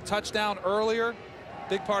they ran the touchdown earlier.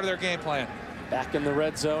 Big part of their game plan. Back in the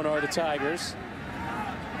red zone are the Tigers.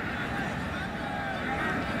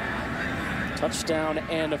 Touchdown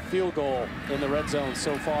and a field goal in the red zone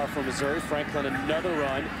so far for Missouri. Franklin, another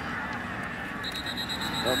run.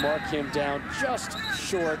 They'll mark him down just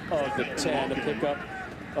short of the 10 to pick up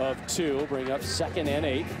of 2, bring up 2nd and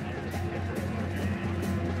 8.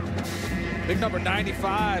 Big number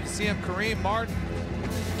 95, CM Kareem Martin,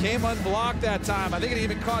 came unblocked that time. I think it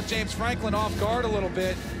even caught James Franklin off guard a little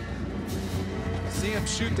bit. See him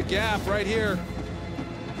shoot the gap right here.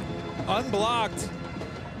 Unblocked.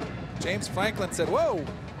 James Franklin said, whoa,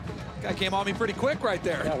 guy came on me pretty quick right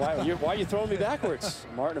there. Yeah, why are you throwing me backwards?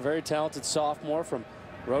 Martin, a very talented sophomore from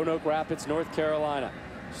Roanoke Rapids, North Carolina.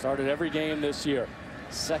 Started every game this year.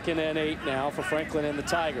 2nd and 8 now for Franklin and the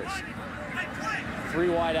Tigers. 3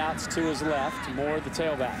 wide outs to his left. Moore, the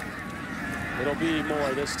tailback. It'll be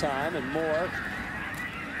Moore this time, and Moore,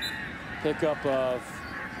 pickup of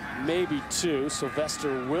maybe 2.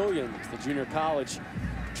 Sylvester Williams, the junior college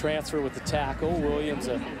transfer with the tackle. Williams,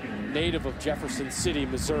 a native of Jefferson City,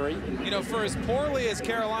 Missouri. You know, for as poorly as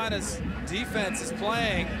Carolina's defense is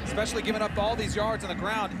playing, especially giving up all these yards on the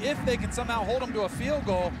ground, if they can somehow hold them to a field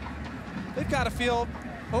goal, they've got to feel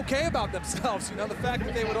okay about themselves. You know, the fact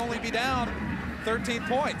that they would only be down 13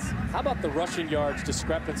 points. How about the rushing yards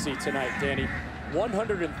discrepancy tonight, Danny?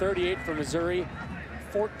 138 for Missouri,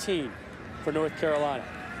 14 for North Carolina.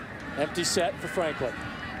 Empty set for Franklin.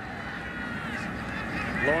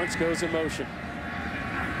 Lawrence goes in motion.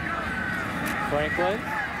 Franklin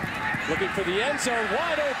looking for the end zone,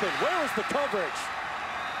 wide open. Where is the coverage?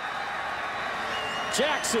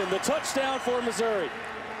 Jackson, the touchdown for Missouri.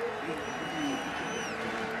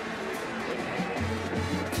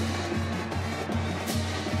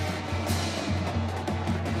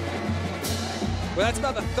 Well, that's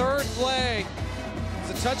about the 3rd play. It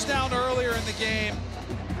was a touchdown earlier in the game.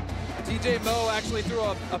 TJ Moe actually threw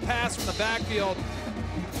a pass from the backfield.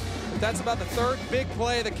 But that's about the 3rd big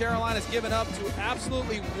play that Carolina's given up to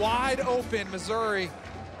absolutely wide open Missouri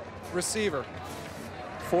receiver.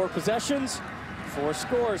 4 possessions, 4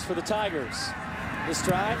 scores for the Tigers. This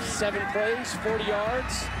drive, 7 plays, 40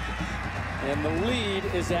 yards, and the lead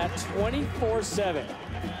is at 24-7.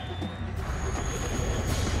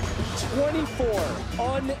 24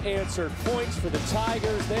 unanswered points for the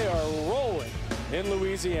Tigers. They are rolling in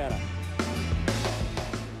Louisiana.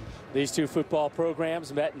 These 2 football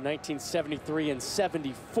programs met in 1973 and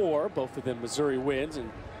 74. Both of them Missouri wins,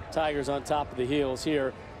 and Tigers on top of the heels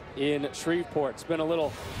here in Shreveport. It's been a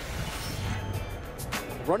little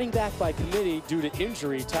running back by committee due to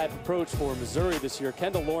injury type approach for Missouri this year.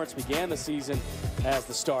 Kendall Lawrence began the season as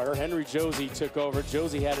the starter. Henry Josie took over.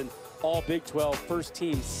 Josie had an all Big 12 first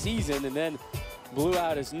team season and then blew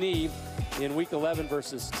out his knee in week 11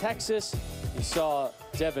 versus Texas. You saw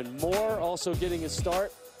Devin Moore also getting his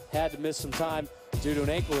start, had to miss some time due to an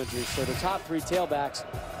ankle injury. So the top 3 tailbacks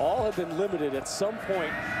all have been limited at some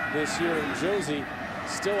point this year, and Josie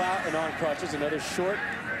still out and on crutches. Another short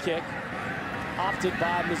kick opted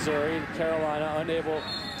by Missouri, and Carolina unable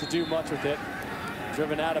to do much with it.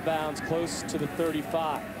 Driven out of bounds close to the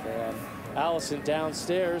 35. Allison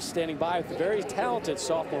downstairs standing by with the very talented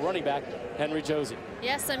sophomore running back, Henry Josie.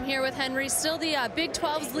 Yes, I'm here with Henry, still the Big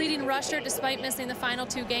 12's leading rusher despite missing the final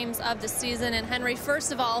 2 games of the season. And Henry,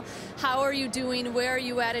 first of all, how are you doing? Where are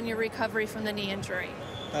you at in your recovery from the knee injury?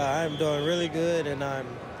 I'm doing really good, and I'm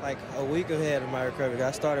like a week ahead of my recovery.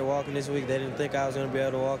 I started walking this week. They didn't think I was going to be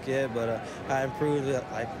able to walk yet, but I improved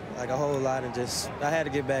like a whole lot, and I had to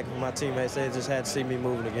get back with my teammates. They just had to see me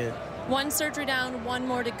moving again. 1 surgery down, 1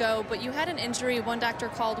 more to go, but you had an injury one doctor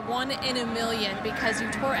called 1 in a million because you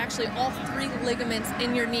tore actually all 3 ligaments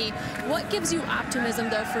in your knee. What gives you optimism,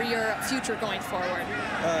 though, for your future going forward?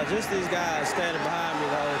 Just these guys standing behind me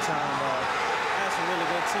the whole time. I had some really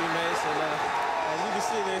good teammates, and as you can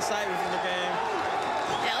see the excitement from the game.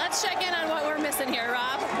 Yeah, let's check in on what we're missing here,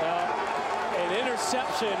 Rob. An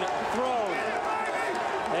interception thrown,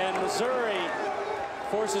 and Missouri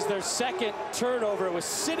forces their 2nd turnover. It was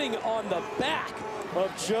sitting on the back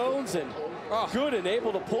of Jones, and good and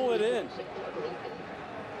able to pull it in.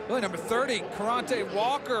 Really, number 30, Karante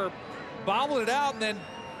Walker bobbled it out, and then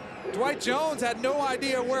Dwight Jones had no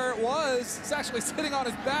idea where it was. It's actually sitting on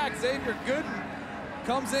his back. Xavier Gooden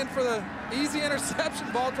comes in for the easy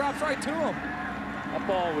interception. Ball drops right to him. That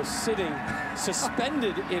ball was sitting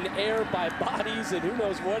suspended in air by bodies and who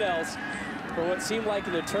knows what else for what seemed like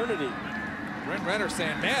an eternity. Bryn Renner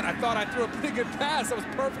saying, man, I thought I threw a pretty good pass. That was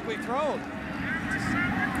perfectly thrown.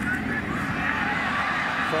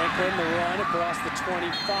 Franklin, the run across the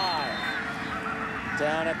 25.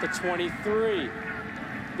 Down at the 23.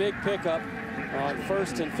 Big pickup on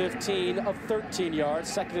 1st and 15 of 13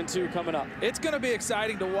 yards. 2nd and 2 coming up. It's going to be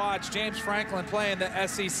exciting to watch James Franklin play in the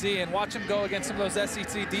SEC and watch him go against some of those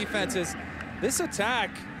SEC defenses. This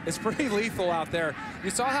attack is pretty lethal out there.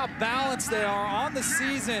 You saw how balanced they are on the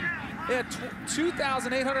season. They had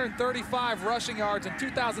 2,835 rushing yards and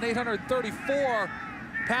 2,834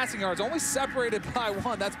 passing yards, only separated by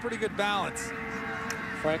 1. That's pretty good balance.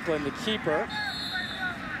 Franklin, the keeper,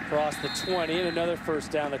 across the 20, and another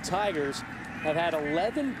first down. The Tigers have had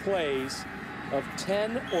 11 plays of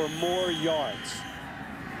 10 or more yards.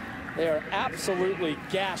 They are absolutely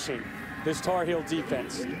gashing this Tar Heel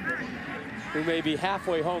defense, who may be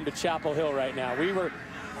halfway home to Chapel Hill right now. We were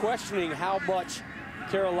questioning how much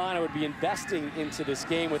Carolina would be investing into this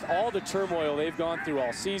game with all the turmoil they've gone through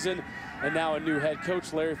all season, and now a new head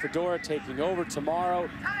coach, Larry Fedora, taking over tomorrow.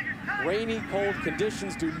 Rainy, cold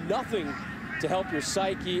conditions do nothing to help your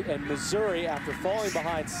psyche, and Missouri, after falling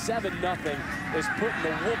behind 7-0, is putting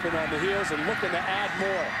the whooping on the heels and looking to add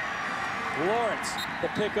more. Lawrence, the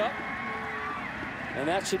pickup, and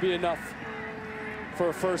that should be enough for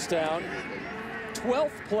a first down.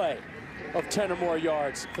 12th play of 10 or more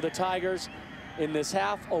yards for the Tigers in this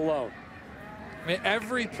half alone. I mean,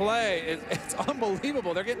 every play, it's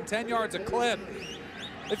unbelievable. They're getting 10 yards a clip.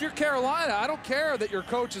 If you're Carolina, I don't care that your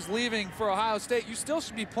coach is leaving for Ohio State. You still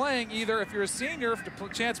should be playing, either if you're a senior, if the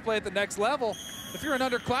chance to play at the next level. If you're an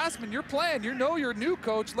underclassman, you're playing. You know your new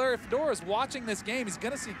coach, Larry Fedora, is watching this game. He's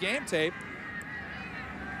going to see game tape.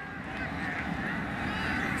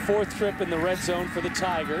 4th trip in the red zone for the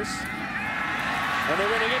Tigers. And they're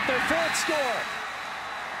going to get their 4th score.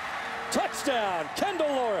 Touchdown, Kendall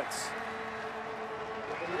Lawrence.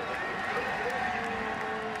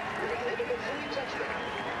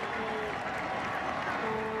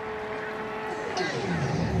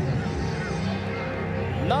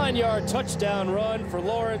 Nine-yard touchdown run for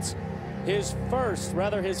Lawrence. His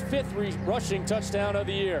 5th rushing touchdown of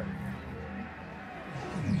the year.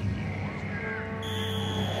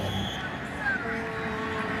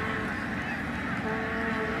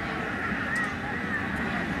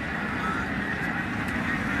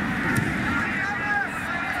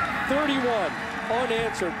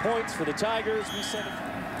 Unanswered points for the Tigers. We sent it.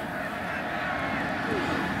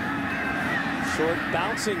 Short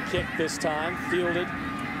bouncing kick this time, fielded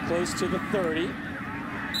close to the 30.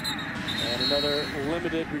 And another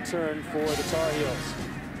limited return for the Tar Heels.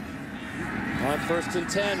 On 1st and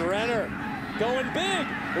 10, Renner going big,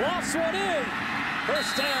 lofts one in.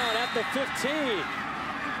 First down at the 15.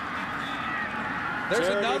 There's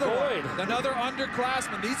another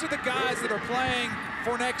underclassman. These are the guys that are playing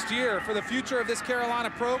for next year, for the future of this Carolina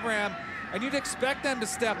program, and you'd expect them to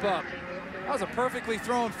step up. That was a perfectly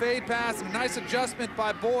thrown fade pass and a nice adjustment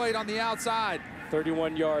by Boyd on the outside.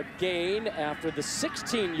 31-yard gain after the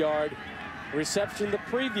 16-yard reception the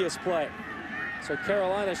previous play. So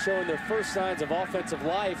Carolina showing their first signs of offensive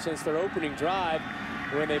life since their opening drive,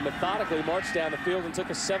 when they methodically marched down the field and took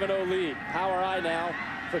a 7-0 lead. Power eye now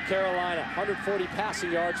for Carolina. 140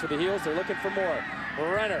 passing yards for the Heels. They're looking for more.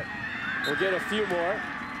 Renner will get a few more.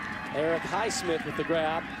 Eric Highsmith with the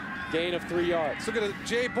grab. Gain of 3 yards. Look at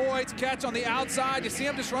Jay Boyd's catch on the outside. You see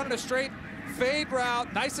him just running a straight fade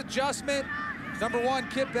route. Nice adjustment. Number 1,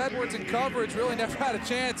 Kip Edwards in coverage. Really never had a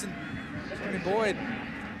chance. And Jimmy Boyd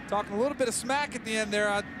talking a little bit of smack at the end there.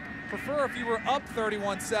 I'd prefer if you were up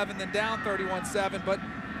 31-7 than down 31-7, but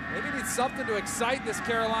maybe need something to excite this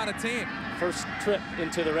Carolina team. First trip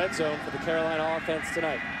into the red zone for the Carolina offense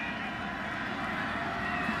tonight.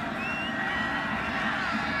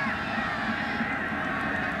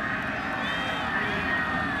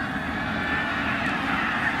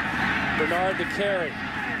 Bernard the carry,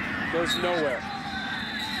 goes nowhere.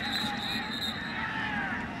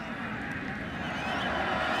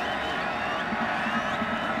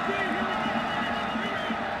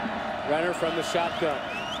 Renner from the shotgun.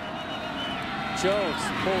 Jones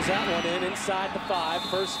pulls that one in inside the 5.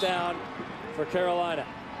 First down for Carolina.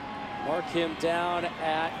 Mark him down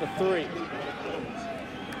at the 3.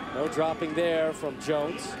 No dropping there from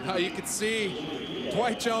Jones. Now you can see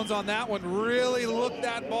Dwight Jones on that one really looked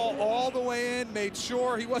that ball all the way in, made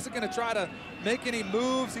sure he wasn't going to try to make any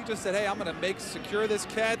moves. He just said, hey, I'm going to secure this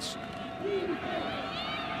catch.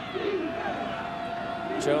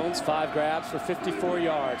 Jones, 5 grabs for 54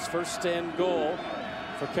 yards. First and goal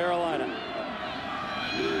for Carolina.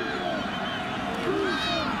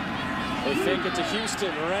 They fake it to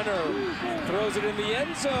Houston. Renner throws it in the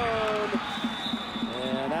end zone.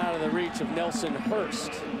 And out of the reach of Nelson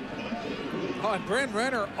Hurst. Oh, and Bryn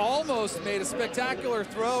Renner almost made a spectacular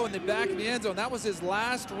throw in the back of the end zone. That was his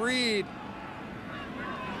last read.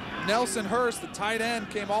 Nelson Hurst, the tight end,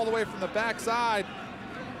 came all the way from the backside.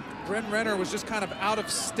 Bryn Renner was just kind of out of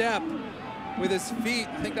step with his feet.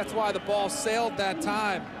 I think that's why the ball sailed that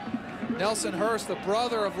time. Nelson Hurst, the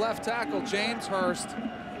brother of left tackle James Hurst.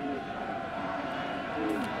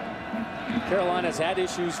 Carolina's had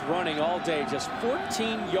issues running all day, just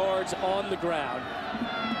 14 yards on the ground.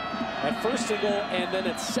 At first and goal, and then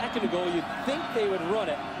at second and goal, you'd think they would run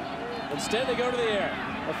it. Instead, they go to the air.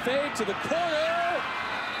 A fade to the corner.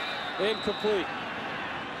 Incomplete.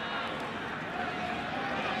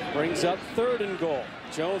 Brings up third and goal.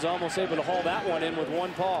 Jones almost able to haul that one in with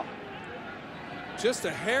one paw. Just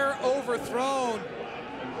a hair overthrown.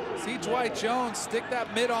 See Dwight Jones stick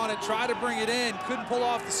that mid on it, try to bring it in. Couldn't pull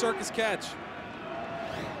off the circus catch.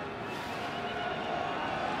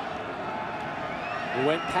 We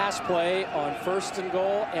went pass play on first and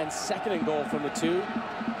goal and second and goal from the two.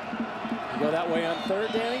 You go that way on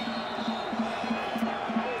third, Danny?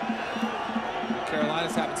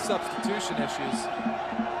 Carolina's having substitution issues.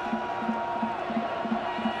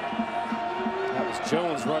 That was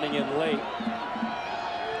Jones running in late.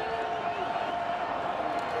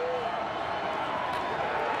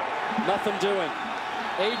 Nothing doing.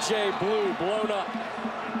 A.J. Blue blown up.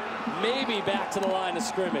 Maybe back to the line of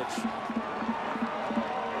scrimmage.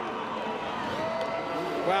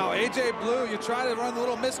 Wow, A.J. Blue, you try to run a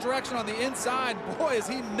little misdirection on the inside. Boy, is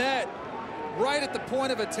he met right at the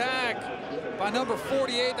point of attack by number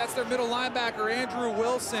 48. That's their middle linebacker, Andrew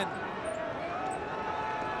Wilson.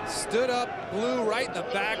 Stood up Blue right in the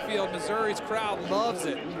backfield. Missouri's crowd loves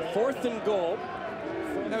it. Fourth and goal.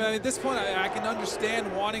 I mean, at this point, I can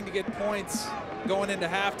understand wanting to get points going into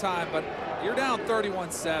halftime, but you're down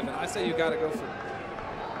 31-7. I say you got to go for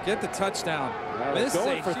get the touchdown. Well, this is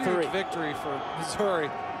a for huge three. victory for Missouri.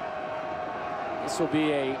 This will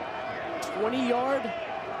be a 20-yard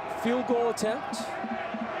field goal attempt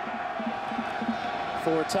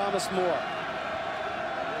for Thomas Moore.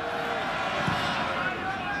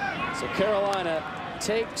 So Carolina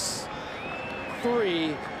takes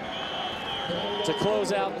 3 to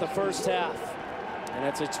close out the first half. And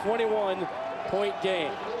it's a 21-point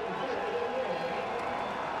game.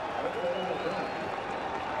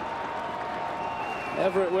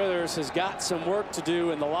 Everett Withers has got some work to do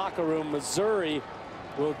in the locker room. Missouri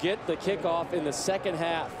will get the kickoff in the second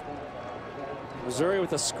half. Missouri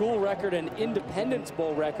with a school record and Independence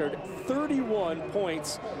Bowl record, 31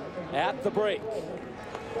 points at the break.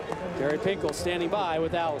 Gary Pinkel standing by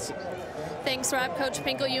with Allison. Thanks, Rob. Coach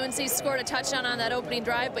Pinkel, UNC scored a touchdown on that opening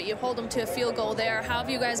drive, but you hold them to a field goal there. How have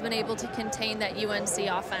you guys been able to contain that UNC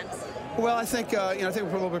offense? Well, I think I think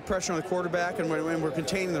we put a little bit of pressure on the quarterback, and we're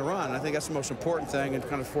containing the run. I think that's the most important thing, and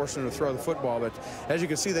kind of forcing them to throw the football. But as you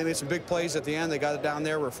can see, they made some big plays at the end. They got it down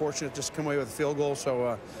there. We're fortunate just to come away with a field goal.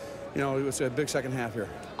 So, it was a big second half here.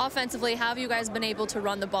 Offensively, how have you guys been able to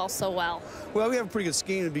run the ball so well? Well, we have a pretty good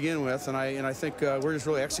scheme to begin with, and I think we're just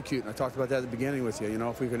really executing. I talked about that at the beginning with you. You know,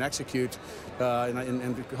 if we can execute,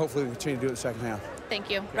 and hopefully we continue to do it in the second half. Thank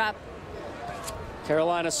you, Rob.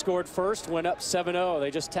 Carolina scored first, went up 7-0.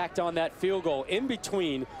 They just tacked on that field goal. In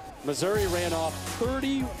between, Missouri ran off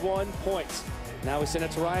 31 points. Now we send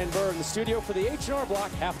it to Ryan Burr in the studio for the H&R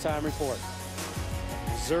Block halftime report.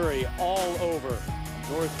 Missouri all over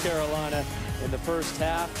North Carolina in the first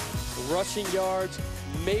half. Rushing yards,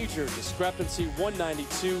 major discrepancy,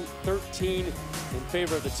 192-13 in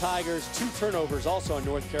favor of the Tigers. 2 turnovers also on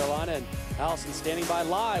North Carolina. And Allison standing by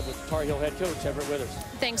live with Tar Heel head coach Everett Withers.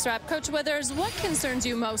 Thanks, Rob. Coach Withers, what concerns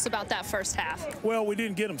you most about that first half? Well, we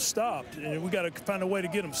didn't get them stopped, and we got to find a way to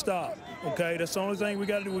get them stopped. Okay, that's the only thing we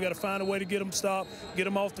got to do. We got to find a way to get them stopped, get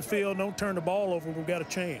them off the field. Don't turn the ball over. We've got to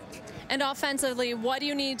change. And offensively, what do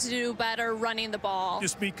you need to do better running the ball?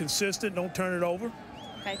 Just be consistent. Don't turn it over.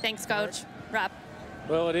 Okay, thanks, Coach. Rob.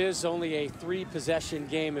 Well, it is only a 3-possession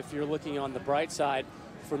game if you're looking on the bright side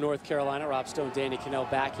for North Carolina. Rob Stone, Danny Cannell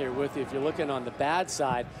back here with you. If you're looking on the bad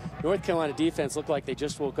side, North Carolina defense looked like they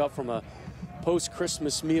just woke up from a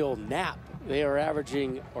post-Christmas meal nap. They are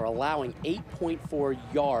averaging or allowing 8.4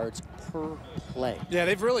 yards per play. Yeah,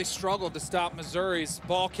 they've really struggled to stop Missouri's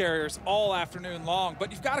ball carriers all afternoon long.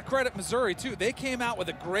 But you've got to credit Missouri, too. They came out with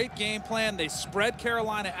a great game plan. They spread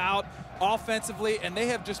Carolina out offensively, and they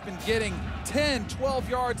have just been getting 10, 12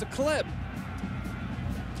 yards a clip.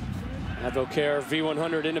 Advocare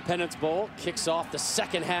V100 Independence Bowl kicks off the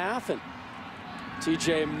second half, and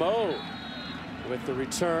TJ Moe with the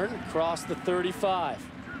return across the 35.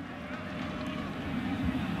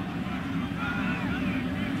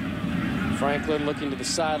 Franklin looking to the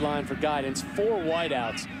sideline for guidance. 4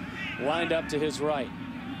 wideouts lined up to his right.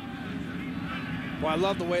 Well, I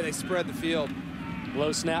love the way they spread the field.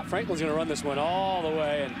 Low snap. Franklin's going to run this one all the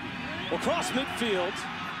way and will cross midfield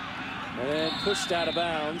and then pushed out of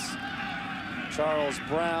bounds. Charles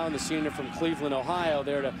Brown, the senior from Cleveland, Ohio,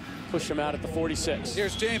 there to push him out at the 46.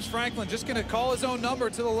 Here's James Franklin just going to call his own number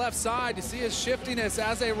to the left side. You see his shiftiness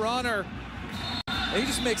as a runner. And he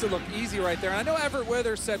just makes it look easy right there. And I know Everett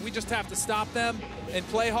Withers said we just have to stop them and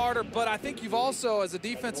play harder, but I think you've also, as a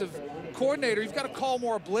defensive coordinator, you've got to call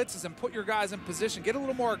more blitzes and put your guys in position. Get a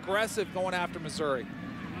little more aggressive going after Missouri.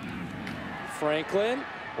 Franklin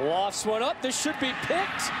lofts one up. This should be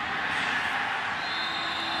picked.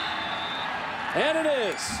 And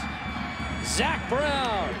it is. Zach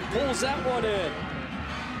Brown pulls that one in.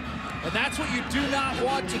 And that's what you do not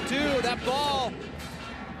want to do. That ball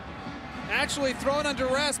actually thrown under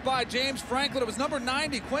duress by James Franklin. It was number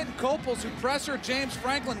 90, Quentin Coples, who pressured James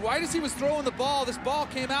Franklin. Right as he was throwing the ball, this ball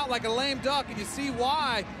came out like a lame duck, and you see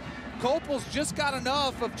why. Coples just got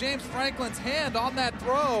enough of James Franklin's hand on that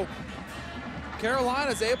throw.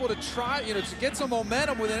 Carolina's able to try, to get some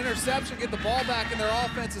momentum with an interception, get the ball back in their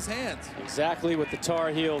offense's hands. Exactly what the Tar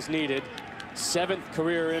Heels needed. 7th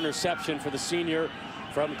career interception for the senior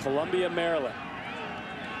from Columbia, Maryland.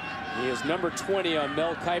 He is number 20 on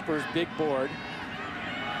Mel Kiper's big board.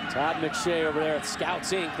 Todd McShay over there at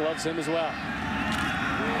Scouts Inc. loves him as well.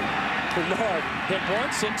 Bernard hit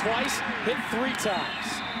once, hit twice, hit 3 times.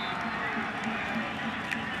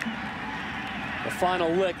 The final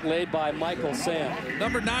lick laid by Michael Sam.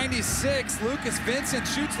 Number 96, Lucas Vincent,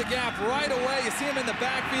 shoots the gap right away. You see him in the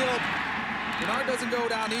backfield. Bernard doesn't go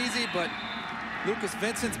down easy, but Lucas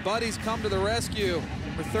Vincent's buddies come to the rescue.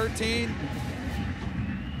 Number 13,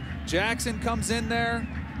 Jackson comes in there.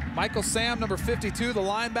 Michael Sam, number 52, the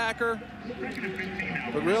linebacker.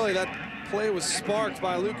 But really, that play was sparked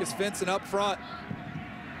by Lucas Vincent up front.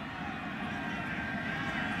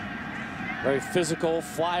 Very physical,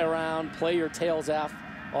 fly around, play your tails off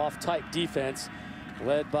type defense,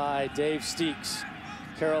 led by Dave Steeks.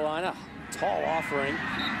 Carolina, tall offering,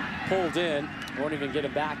 pulled in. Won't even get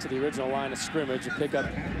him back to the original line of scrimmage. A pickup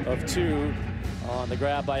of 2 on the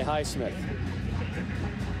grab by Highsmith.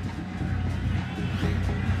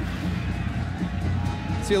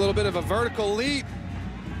 See a little bit of a vertical leap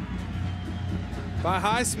by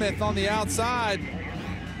Highsmith on the outside.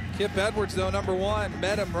 Kip Edwards, though, number 1,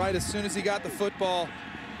 met him right as soon as he got the football.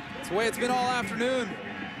 It's the way it's been all afternoon.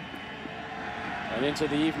 And into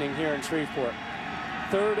the evening here in Shreveport.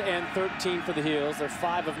 3rd and 13 for the Heels. They're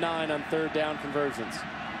 5 of 9 on 3rd down conversions.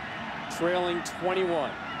 Trailing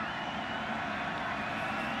 21.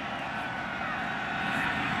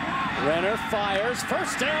 Renner fires.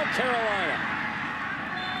 First down, Carolina.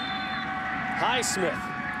 Highsmith.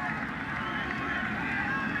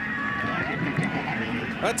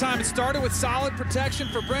 That time it started with solid protection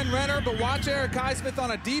for Bryn Renner, but watch Eric Highsmith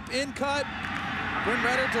on a deep in cut. Bryn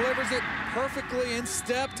Renner delivers it perfectly in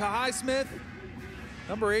step to Highsmith.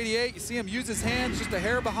 Number 88, you see him use his hands just a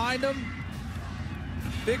hair behind him.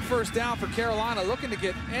 Big first down for Carolina, looking to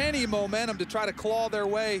get any momentum to try to claw their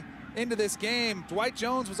way into this game. Dwight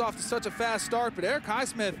Jones was off to such a fast start, but Eric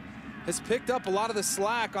Highsmith has picked up a lot of the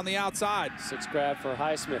slack on the outside. 6 grab for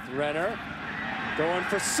Highsmith. Renner going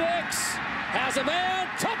for 6. Has a man.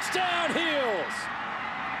 Touchdown, Heels.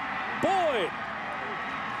 Boyd.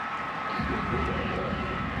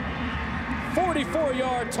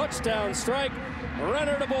 44-yard touchdown strike.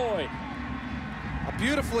 Renner to Boyd. A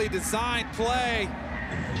beautifully designed play.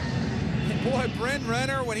 And boy, Bryn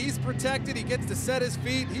Renner, when he's protected, he gets to set his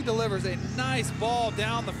feet. He delivers a nice ball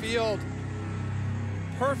down the field.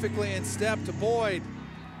 Perfectly in step to Boyd.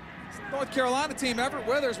 North Carolina team, Everett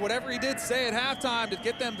Withers, whatever he did say at halftime to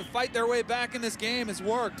get them to fight their way back in this game has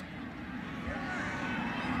worked.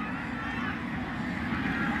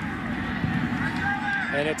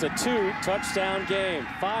 And it's a 2-touchdown game.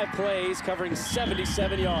 5 plays covering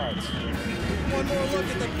 77 yards. One more look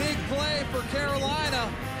at the big play for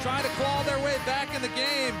Carolina, trying to claw their way back in the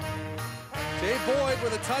game. Jay Boyd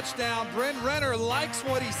with a touchdown. Bryn Renner likes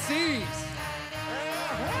what he sees.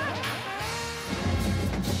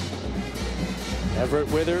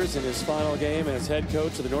 Everett Withers in his final game as head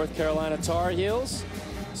coach of the North Carolina Tar Heels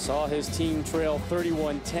saw his team trail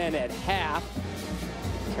 31-10 at half.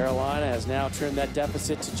 Carolina has now trimmed that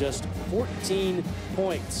deficit to just 14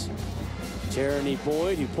 points. Jeremy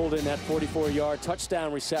Boyd, who pulled in that 44-yard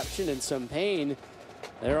touchdown reception in some pain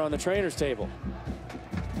there on the trainer's table.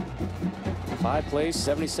 5 plays,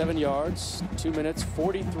 77 yards, 2 minutes,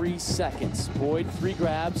 43 seconds. Boyd, 3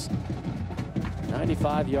 grabs,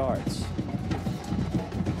 95 yards.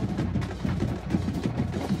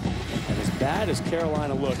 And as bad as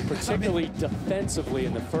Carolina looked, particularly defensively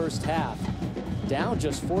in the first half, down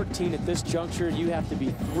just 14 at this juncture, you have to be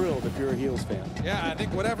thrilled if you're a Heels fan. Yeah, I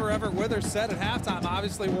think whatever Everett Withers said at halftime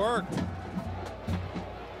obviously worked.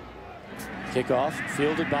 Kickoff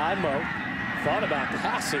fielded by Mo. Thought about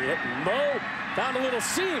passing it. Mo found a little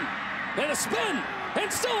seam, then a spin,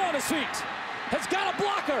 and still on his feet. has got a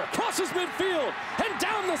blocker, crosses midfield, and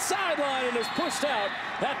down the sideline, and is pushed out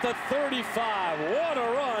at the 35. What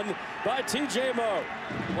a run by T.J. Moe.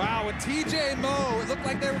 Wow, with T.J. Moe, it looked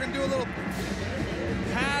like they were going to do a little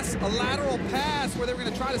pass, a lateral pass, where they were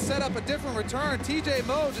going to try to set up a different return. T.J.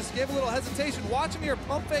 Moe just gave a little hesitation. Watch him here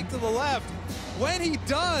pump fake to the left. When he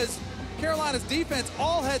does, Carolina's defense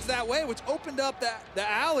all heads that way, which opened up the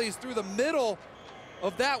alleys through the middle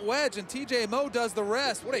of that wedge, and T.J. Moe does the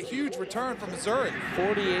rest. What a huge return from Missouri.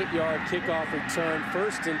 48-yard kickoff return,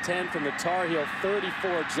 1st and 10 from the Tar Heel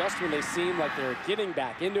 34, just when they seemed like they were getting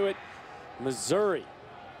back into it. Missouri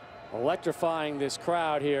electrifying this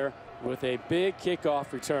crowd here with a big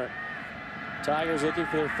kickoff return. Tigers looking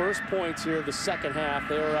for their first points here of the second half.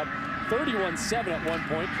 They were up 31-7 at one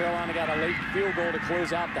point. Carolina got a late field goal to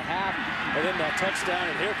close out the half, and then that touchdown,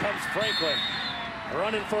 and here comes Franklin.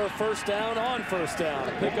 Running for a first down on first down.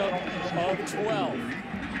 A pickup of 12.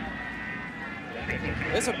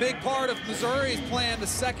 It's a big part of Missouri's plan the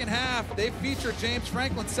second half. They featured James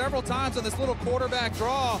Franklin several times on this little quarterback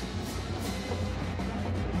draw.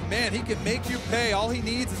 Man, he can make you pay. All he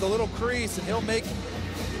needs is a little crease, and he'll make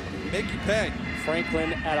you pay.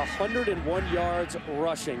 Franklin at 101 yards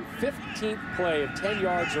rushing. 15th play of 10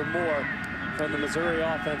 yards or more from the Missouri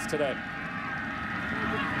offense today.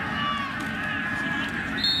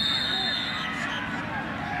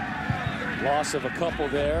 Loss of a couple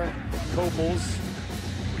there. Copels,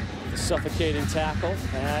 the suffocating tackle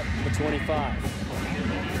at the 25.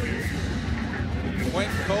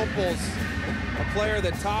 Quentin Copels, a player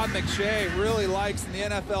that Todd McShay really likes in the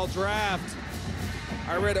NFL draft.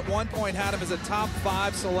 I read at one point had him as a top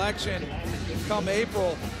 5 selection come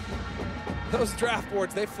April. Those draft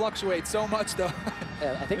boards, they fluctuate so much, though.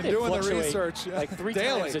 Yeah, I think they doing fluctuate the research like 3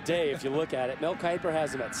 daily. times a day if you look at it. Mel Kiper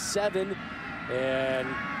has him at 7, and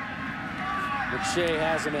McShay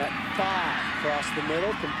has him at 5. Across the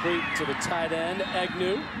middle, complete to the tight end,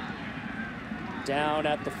 Agnew. Down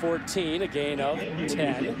at the 14, a gain of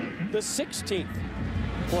 10. The 16th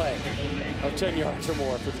play of 10 yards or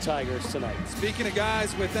more for the Tigers tonight. Speaking of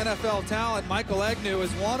guys with NFL talent, Michael Agnew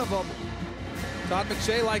is one of them. Todd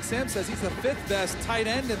McShay likes him, says he's the 5th best tight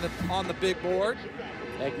end on the big board.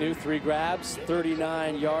 Agnew, 3 grabs,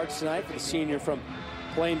 39 yards tonight for the senior from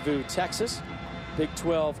Plainview, Texas. Big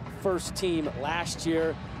 12 first team last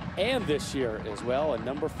year and this year as well, and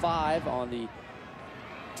number 5 on the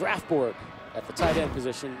draft board at the tight end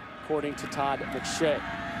position, according to Todd McShay.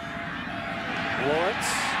 Lawrence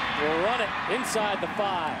will run it inside the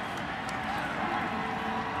 5.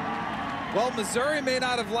 Well, Missouri may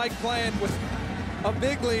not have liked playing with a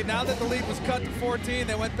big lead. Now that the lead was cut to 14,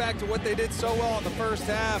 they went back to what they did so well in the first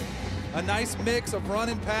half. A nice mix of run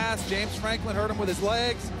and pass. James Franklin hurt him with his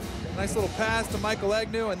legs. Nice little pass to Michael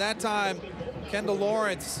Agnew, and that time Kendall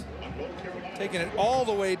Lawrence taking it all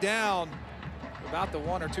the way down about the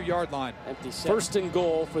 1 or 2 yard line. Empty set. 1st and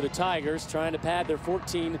goal for the Tigers, trying to pad their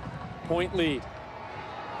 14-point lead.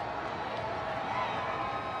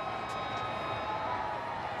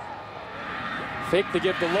 Fake the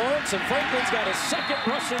give to Lawrence, and Franklin's got his 2nd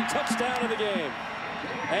rushing touchdown of the game,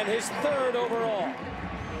 and his 3rd overall.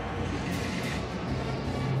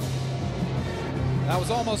 That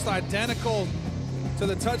was almost identical to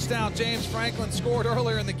the touchdown James Franklin scored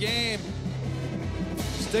earlier in the game.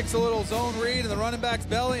 Sticks a little zone read in the running back's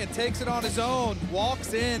belly and takes it on his own.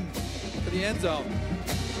 Walks in to the end zone.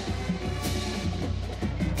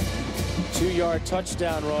 2-yard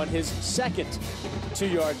touchdown run, his 2nd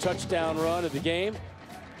 2-yard touchdown run of the game.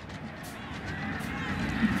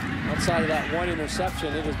 Outside of that 1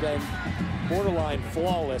 interception, it has been borderline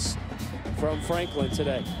flawless from Franklin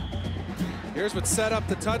today. Here's what set up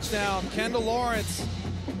the touchdown. Kendall Lawrence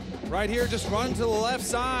right here, just running to the left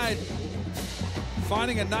side,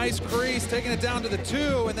 finding a nice crease, taking it down to the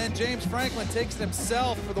 2, and then James Franklin takes it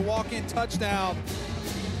himself for the walk-in touchdown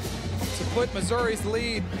to put Missouri's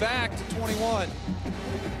lead back to 21.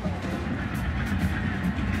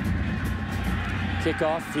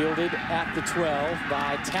 Kickoff fielded at the 12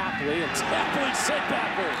 by Tapley, and Tapley sent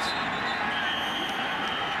backwards.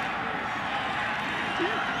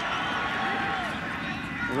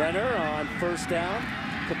 Renner on first down,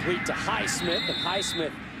 complete to Highsmith, and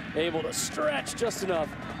Highsmith able to stretch just enough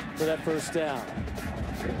for that first down.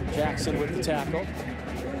 Jackson with the tackle.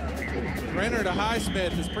 Renner to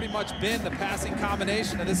Highsmith has pretty much been the passing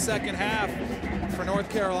combination of this second half for North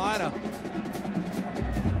Carolina.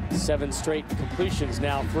 7 straight completions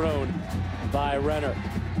now thrown by Renner.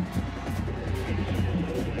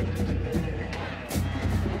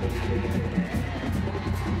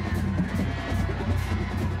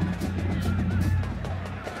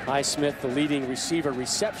 Highsmith, the leading receiver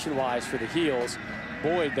reception-wise for the Heels.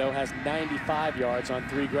 Boyd, though, has 95 yards on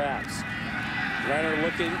 3 grabs. Renner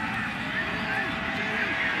looking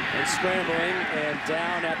and scrambling and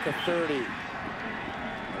down at the 30.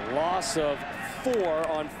 A loss of 4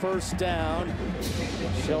 on first down.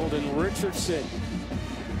 Sheldon Richardson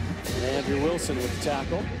and Andrew Wilson with the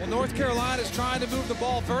tackle. Well, North Carolina's trying to move the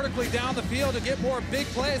ball vertically down the field to get more big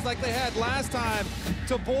plays like they had last time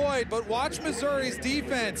to Boyd, but watch Missouri's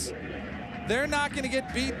defense. They're not going to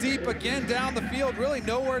get beat deep again down the field. Really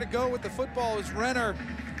nowhere to go with the football is Renner.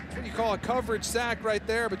 That's what you call a coverage sack right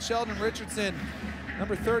there, but Sheldon Richardson,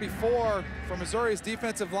 number 34 from Missouri's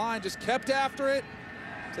defensive line, just kept after it.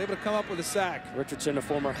 Was able to come up with a sack. Richardson, a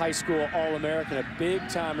former high school All-American, a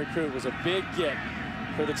big-time recruit, was a big get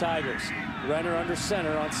for the Tigers. Renner under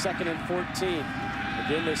center on 2nd and 14.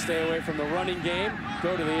 Again, they stay away from the running game,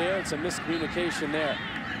 go to the air, and some miscommunication there.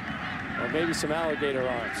 Or maybe some alligator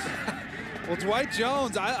arms. Well, Dwight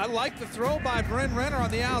Jones, I like the throw by Bryn Renner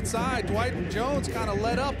on the outside. Dwight Jones kind of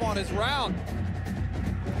let up on his route.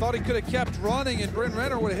 Thought he could have kept running, and Bryn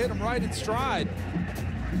Renner would have hit him right in stride.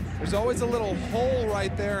 There's always a little hole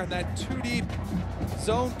right there in that 2-deep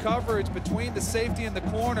zone coverage between the safety and the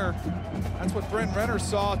corner. That's what Bryn Renner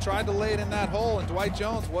saw, tried to lay it in that hole, and Dwight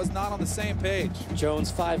Jones was not on the same page.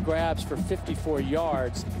 Jones 5 grabs for 54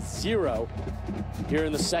 yards, 0 here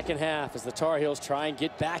in the second half as the Tar Heels try and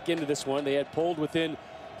get back into this one. They had pulled within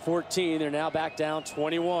 14. They're now back down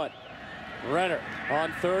 21. Renner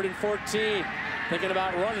on 3rd and 14. Thinking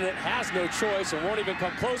about running it, has no choice and won't even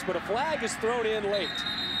come close, but a flag is thrown in late.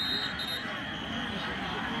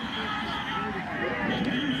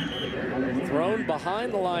 Thrown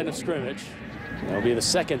behind the line of scrimmage. That'll be the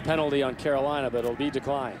 2nd penalty on Carolina, but it'll be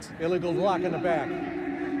declined. Illegal block in the back.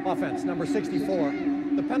 Offense, number 64.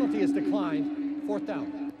 The penalty is declined. 4th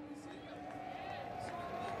down.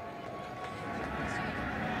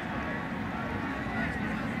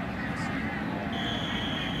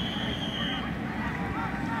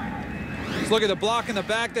 Let's look at the block in the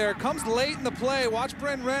back there. It comes late in the play. Watch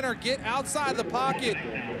Bryn Renner get outside the pocket.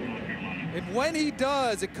 And when he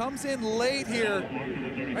does, it comes in late here,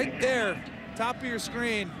 right there, top of your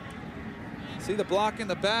screen. See the block in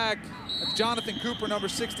the back. That's Jonathan Cooper, number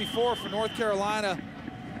 64 for North Carolina.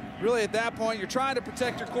 Really, at that point, you're trying to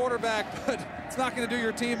protect your quarterback, but it's not going to do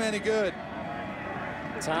your team any good.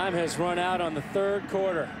 Time has run out on the 3rd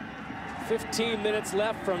quarter. 15 minutes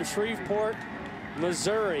left from Shreveport,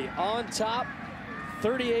 Missouri. On top,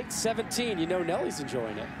 38-17. You know Nelly's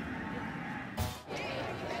enjoying it.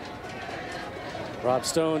 Rob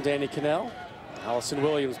Stone, Danny Cannell, Allison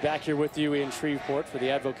Williams back here with you in Shreveport for the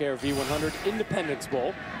Advocare V100 Independence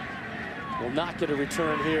Bowl. Will not get a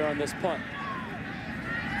return here on this punt.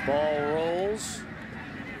 Ball rolls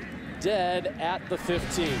dead at the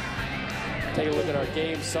 15. Take a look at our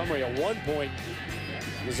game summary. At one point,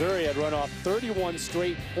 Missouri had run off 31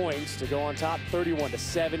 straight points to go on top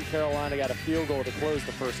 31-7. Carolina got a field goal to close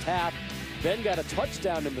the first half, then got a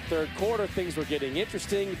touchdown in the 3rd quarter. Things were getting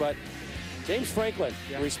interesting, but James Franklin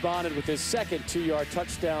responded with his 2nd 2-yard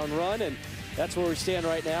touchdown run, and that's where we stand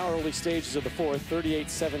right now, early stages of the 4th,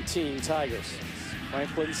 38-17 Tigers.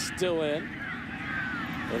 Franklin still in.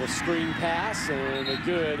 Little screen pass and a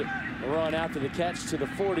good run after the catch to the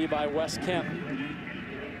 40 by Wes Kemp.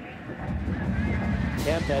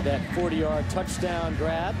 Kemp had that 40-yard touchdown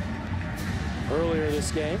grab earlier this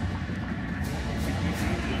game.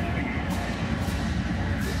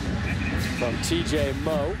 From TJ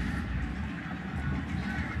Moe.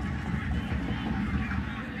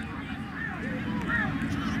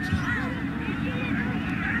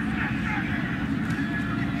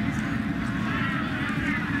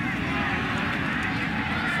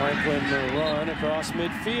 Franklin will run across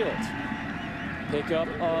midfield. Pickup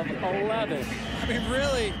of 11. I mean,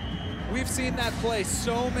 really, we've seen that play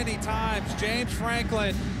so many times. James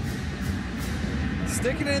Franklin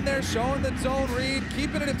sticking it in there, showing the zone read,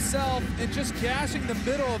 keeping it himself, and just gashing the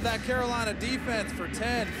middle of that Carolina defense for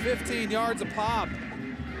 10, 15 yards a pop.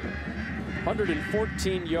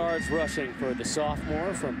 114 yards rushing for the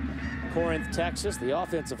sophomore from Corinth, Texas. The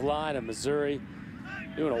offensive line of Missouri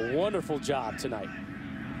doing a wonderful job tonight.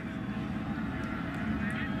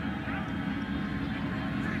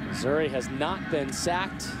 Missouri has not been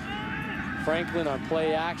sacked. Franklin on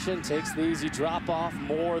play action takes the easy drop off.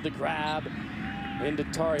 Moore the grab into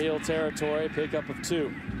Tar Heel territory. Pickup of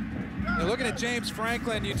 2. You're looking at James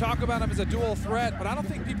Franklin. You talk about him as a dual threat, but I don't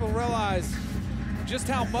think people realize just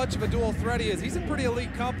how much of a dual threat he is. He's in pretty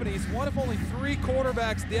elite company. He's one of only 3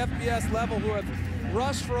 quarterbacks at the FBS level who have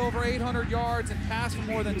rushed for over 800 yards and passed for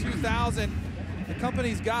more than 2,000. the company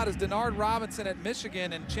he's got is Denard Robinson at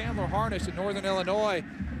Michigan and Chandler Harnish at Northern Illinois.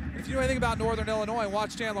 If you know anything about Northern Illinois and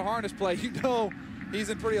watch Chandler Harnish play, you know he's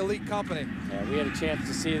in pretty elite company. Yeah, we had a chance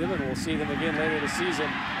to see them, and we'll see them again later this season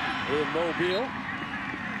in Mobile.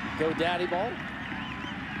 Go Daddy Ball.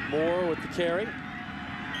 Moore with the carry.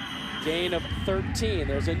 Gain of 13.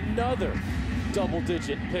 There's another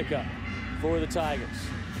double-digit pickup for the Tigers.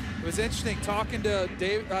 It was interesting talking to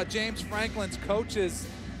James Franklin's coaches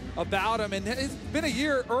about him, and it's been a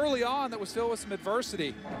year early on that was filled with some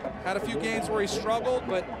adversity. Had a few games where he struggled,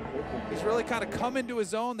 but he's really kind of come into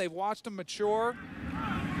his own. They've watched him mature.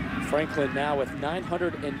 Franklin now with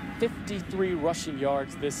 953 rushing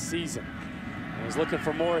yards this season. And he's looking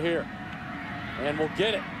for more here. And will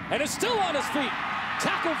get it. And is still on his feet.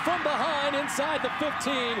 Tackled from behind inside the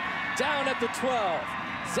 15, down at the 12.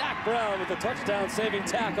 Zach Brown with a touchdown-saving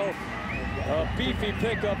tackle. A beefy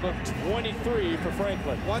pickup of 23 for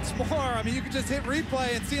Franklin. Once more, I mean, you can just hit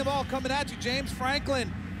replay and see them all coming at you. James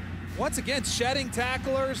Franklin, once again, shedding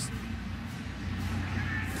tacklers.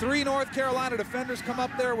 3 North Carolina defenders come up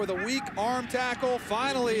there with a weak arm tackle.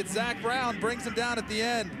 Finally, it's Zach Brown, brings him down at the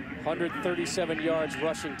end. 137 yards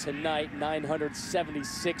rushing tonight,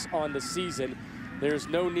 976 on the season. There's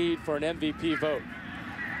no need for an MVP vote.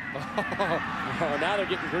 Oh, now they're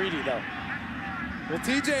getting greedy, though. Well,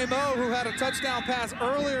 TJ Moe, who had a touchdown pass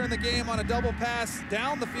earlier in the game on a double pass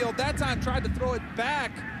down the field, that time tried to throw it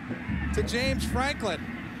back to James Franklin.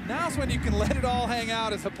 Now's when you can let it all hang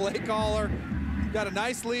out as a play caller. You've got a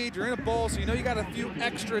nice lead, you're in a bowl, so you know you got a few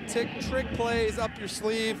extra trick plays up your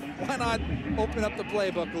sleeve. Why not open up the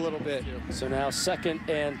playbook a little bit? So now 2nd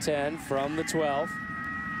and 10 from the 12.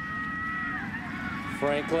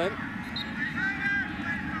 Franklin.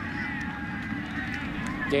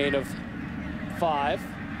 Gain of 5.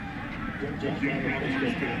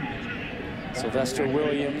 Sylvester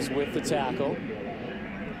Williams with the tackle.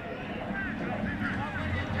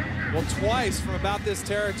 Well, twice from about this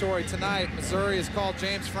territory tonight, Missouri has called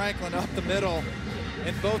James Franklin up the middle,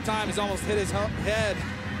 and both times he's almost hit his head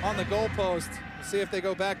on the goalpost. We'll see if they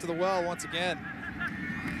go back to the well once again.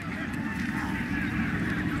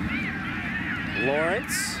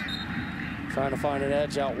 Lawrence trying to find an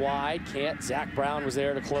edge out wide. Can't. Zach Brown was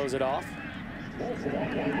there to close it off.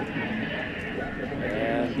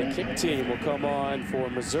 And the kick team will come on for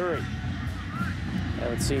Missouri.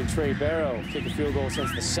 Haven't seen Trey Barrow kick a field goal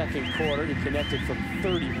since the 2nd quarter. He connected from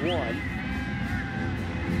 31.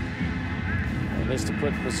 And this to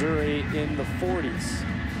put Missouri in the 40s.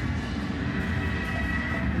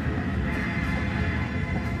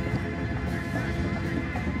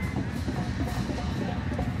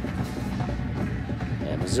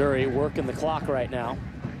 And Missouri working the clock right now.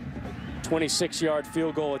 26-yard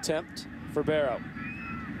field goal attempt for Barrow.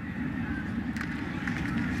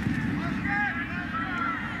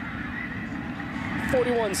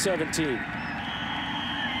 (41-17).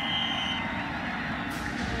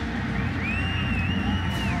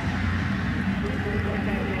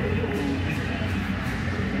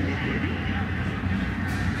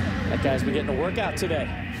 That guy's been getting a workout today.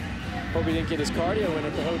 Hope he didn't get his cardio in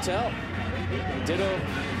at the hotel. Ditto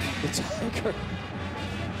the Tiger.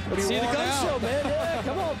 Let's see the gun show, man. Yeah,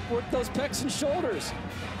 come on, work those pecs and shoulders.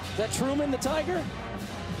 Is that Truman, the Tiger?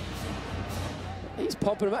 He's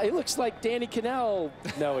pumping him out. He looks like Danny Cannell.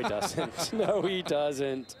 No, he doesn't. No, he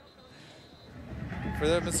doesn't. For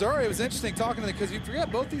the Missouri, it was interesting talking to them because you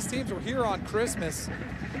forget both these teams were here on Christmas.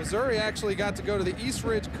 Missouri actually got to go to the East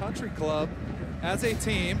Ridge Country Club as a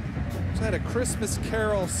team. Which had a Christmas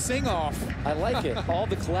Carol sing-off. I like it. All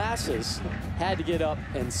the classes had to get up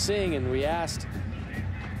and sing, and we asked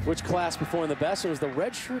which class performed the best. It was the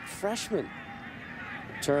redshirt freshman.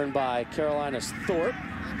 Turned by Carolina's Thorpe.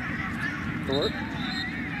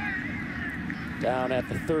 Down at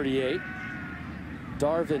the 38.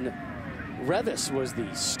 Darvin Revis was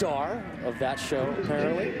the star of that show,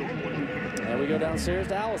 apparently. And we go downstairs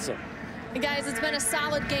to Allison. Guys, it's been a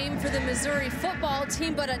solid game for the Missouri football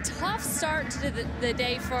team, but a tough start to the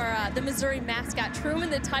day for the Missouri mascot. Truman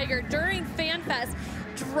the Tiger, during FanFest,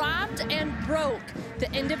 dropped and broke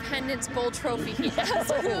the Independence Bowl trophy. He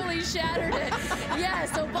absolutely shattered it. Yeah,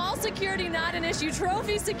 so ball security not an issue.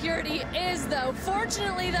 Trophy security is, though.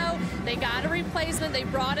 Fortunately, though, they got a replacement. They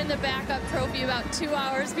brought in the backup trophy about 2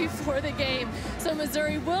 hours before the game. So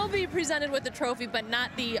Missouri will be presented with the trophy, but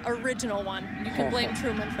not the original one. You can blame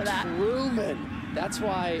Truman for that. Truman. That's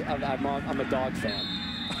why I'm a dog fan.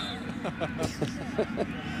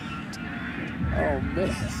 Oh,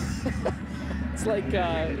 man. It's like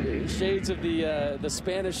shades of the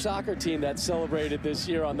Spanish soccer team that celebrated this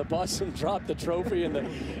year on the bus and dropped the trophy, and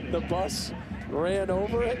the bus ran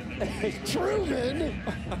over it. Truman!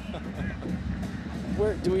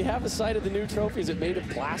 Where, do we have a sight of the new trophy? Is it made of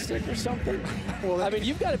plastic or something? Well, I mean,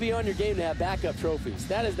 you've got to be on your game to have backup trophies.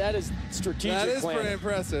 That is strategic That is planning. pretty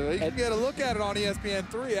impressive. You can get a look at it on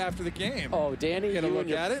ESPN3 after the game. Oh, Danny, get a look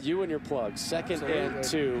at it. You and your plug. Second and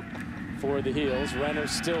 2 for the Heels. Renner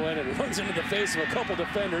still in it, runs into the face of a couple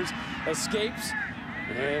defenders, escapes,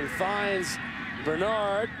 and finds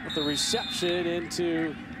Bernard with the reception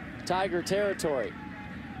into Tiger territory.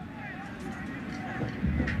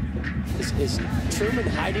 Is Truman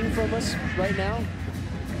hiding from us right now?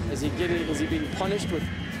 Is he being punished with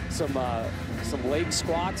some leg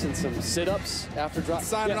squats and some sit-ups after drop?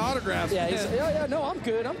 Signing autographs. Yeah, no, I'm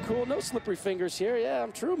good. I'm cool. No slippery fingers here. Yeah,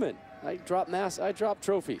 I'm Truman. I drop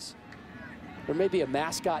trophies. There may be a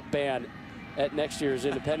mascot ban at next year's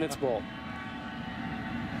Independence Bowl.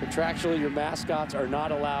 Contractually, your mascots are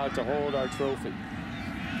not allowed to hold our trophy.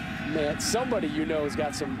 Man, somebody you know has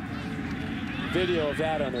got some video of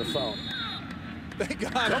that on their phone. Thank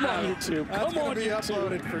God. Come on, YouTube. That's Come on, be YouTube.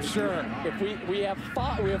 uploaded for sure. If we have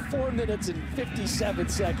 4 minutes and 57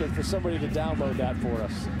 seconds for somebody to download that for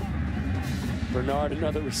us. Bernard,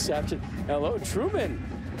 another reception. Hello, Truman,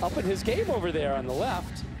 up in his game over there on the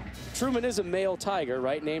left. Truman is a male Tiger,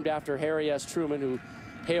 right? Named after Harry S. Truman, who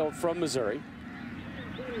hailed from Missouri.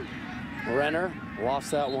 Renner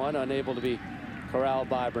lost that one, unable to be corralled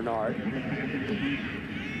by Bernard.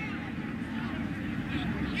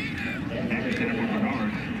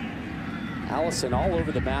 Allison all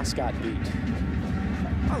over the mascot beat.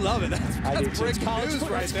 I love it. That's breaking news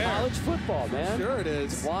right there. College football, man. Sure it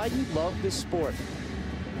is. It's why you love this sport.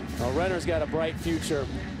 Well, Renner's got a bright future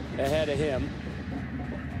ahead of him.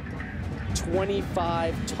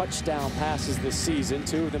 25 touchdown passes this season,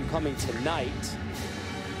 2 of them coming tonight.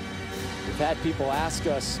 We've had people ask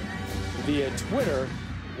us via Twitter,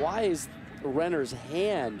 why is Renner's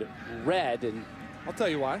hand red? And I'll tell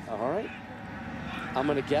you why. All right. I'm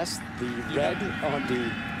going to guess the red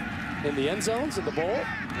in the end zones in the bowl.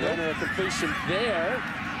 Renner a completion there.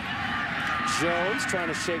 Jones trying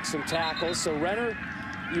to shake some tackles. So Renner,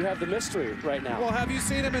 you have the mystery right now. Well, have you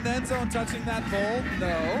seen him in the end zone touching that bowl?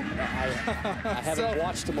 No. I haven't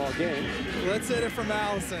watched him all game. Let's hit it from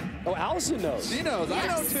Allison. Oh, Allison knows. She knows. Yes. I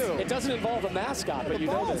know too. It doesn't involve a mascot, but you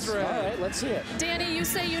know this. Red. All right, let's see it. Danny, you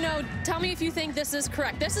say you know. Tell me if you think this is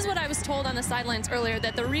correct. This is what I was told on the sidelines earlier,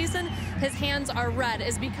 that the reason his hands are red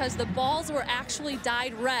is because the balls were actually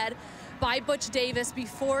dyed red by Butch Davis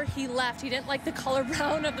before he left. He didn't like the color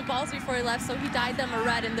brown of the balls before he left, so he dyed them a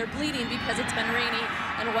red, and they're bleeding because it's been rainy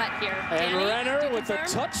and wet here. And Danny, Renner with a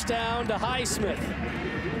touchdown to Highsmith.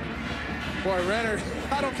 Boy, Renner,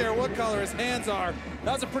 I don't care what color his hands are.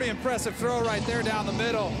 That was a pretty impressive throw right there down the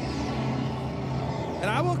middle. And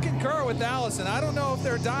I will concur with Allison. I don't know if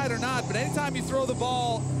they're dyed or not, but anytime you throw the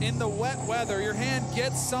ball in the wet weather, your hand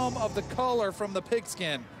gets some of the color from the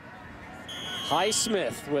pigskin.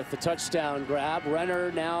 Highsmith with the touchdown grab.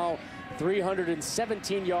 Renner now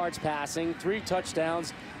 317 yards passing, 3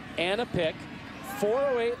 touchdowns and a pick.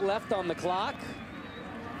 4:08 left on the clock.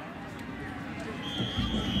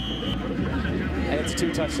 And it's a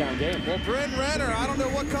 2-touchdown game. Well, Bryn Renner, I don't know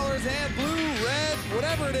what color his hand, blue, red,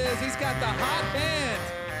 whatever it is, he's got the hot hand.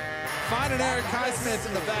 Finding Eric Highsmith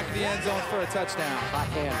in the back of the end zone for a touchdown. Hot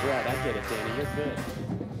hand red, I get it, Danny, you're good.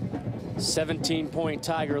 17-point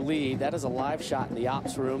Tiger lead. That is a live shot in the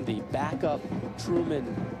ops room. The backup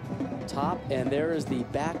Truman top, and there is the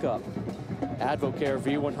backup Advocare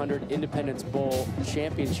V100 Independence Bowl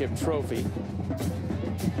Championship trophy.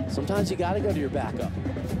 Sometimes you got to go to your backup.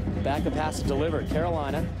 Backup has to deliver.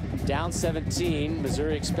 Carolina down 17.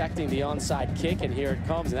 Missouri expecting the onside kick, and here it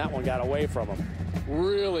comes, and that one got away from them.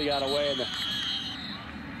 Really got away, and the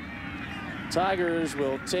Tigers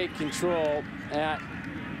will take control at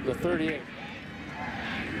the 38.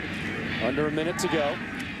 Under a minute to go.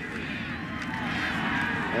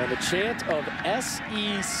 And the chant of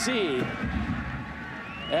SEC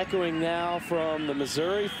echoing now from the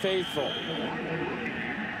Missouri faithful.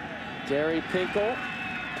 Gary Pinkel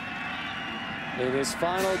in his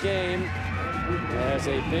final game as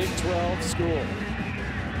a Big 12 school.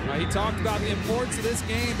 He talked about the importance of this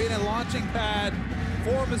game being a launching pad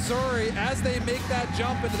for Missouri as they make that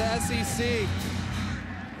jump into the SEC.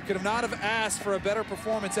 Could have not have asked for a better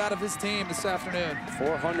performance out of his team this afternoon.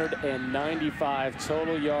 495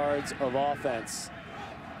 total yards of offense.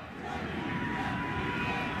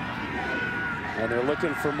 And they're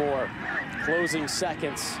looking for more. Closing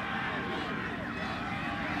seconds.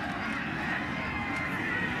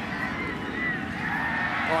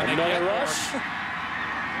 Another rush.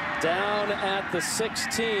 Down at the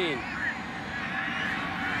 16.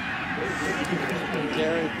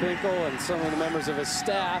 Gary Pinkel and some of the members of his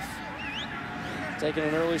staff taking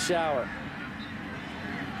an early shower.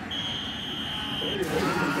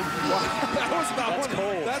 That was about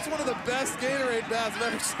cold. That's one of the best Gatorade baths I've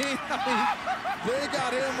ever seen. I mean, they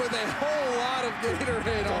got him with a whole lot of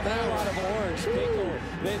Gatorade on that A one. lot of orange.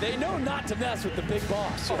 Pinkel, they know not to mess with the big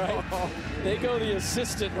boss, right? They go the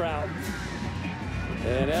assistant route.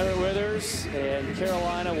 And Everett Withers and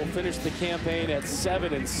Carolina will finish the campaign at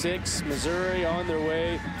 7-6. Missouri on their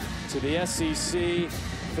way to the SEC,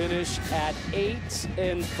 finish at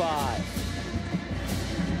 8-5.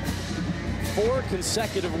 4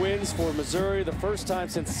 consecutive wins for Missouri, the first time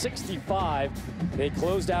since '65. They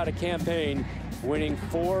closed out a campaign winning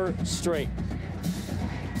 4 straight.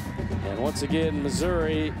 And once again,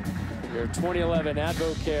 Missouri, your 2011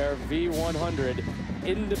 Advocare V100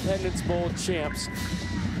 Independence Bowl champs,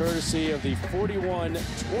 courtesy of the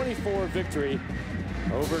 41-24 victory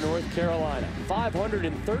over North Carolina.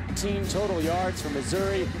 513 total yards for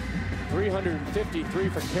Missouri, 353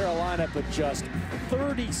 for Carolina, but just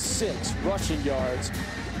 36 rushing yards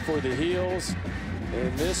for the Heels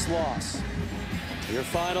in this loss. Your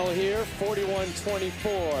final here,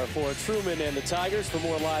 41-24 for Truman and the Tigers. For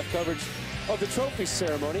more live coverage of the trophy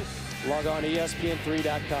ceremony, log on to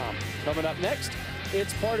ESPN3.com. Coming up next,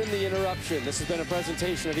 it's Pardon the Interruption. This has been a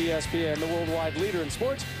presentation of ESPN, the worldwide leader in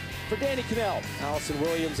sports. For Danny Cannell, Allison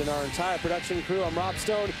Williams, and our entire production crew, I'm Rob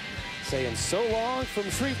Stone, saying so long from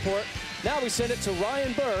Shreveport. Now we send it to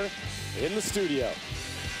Ryan Burr in the studio.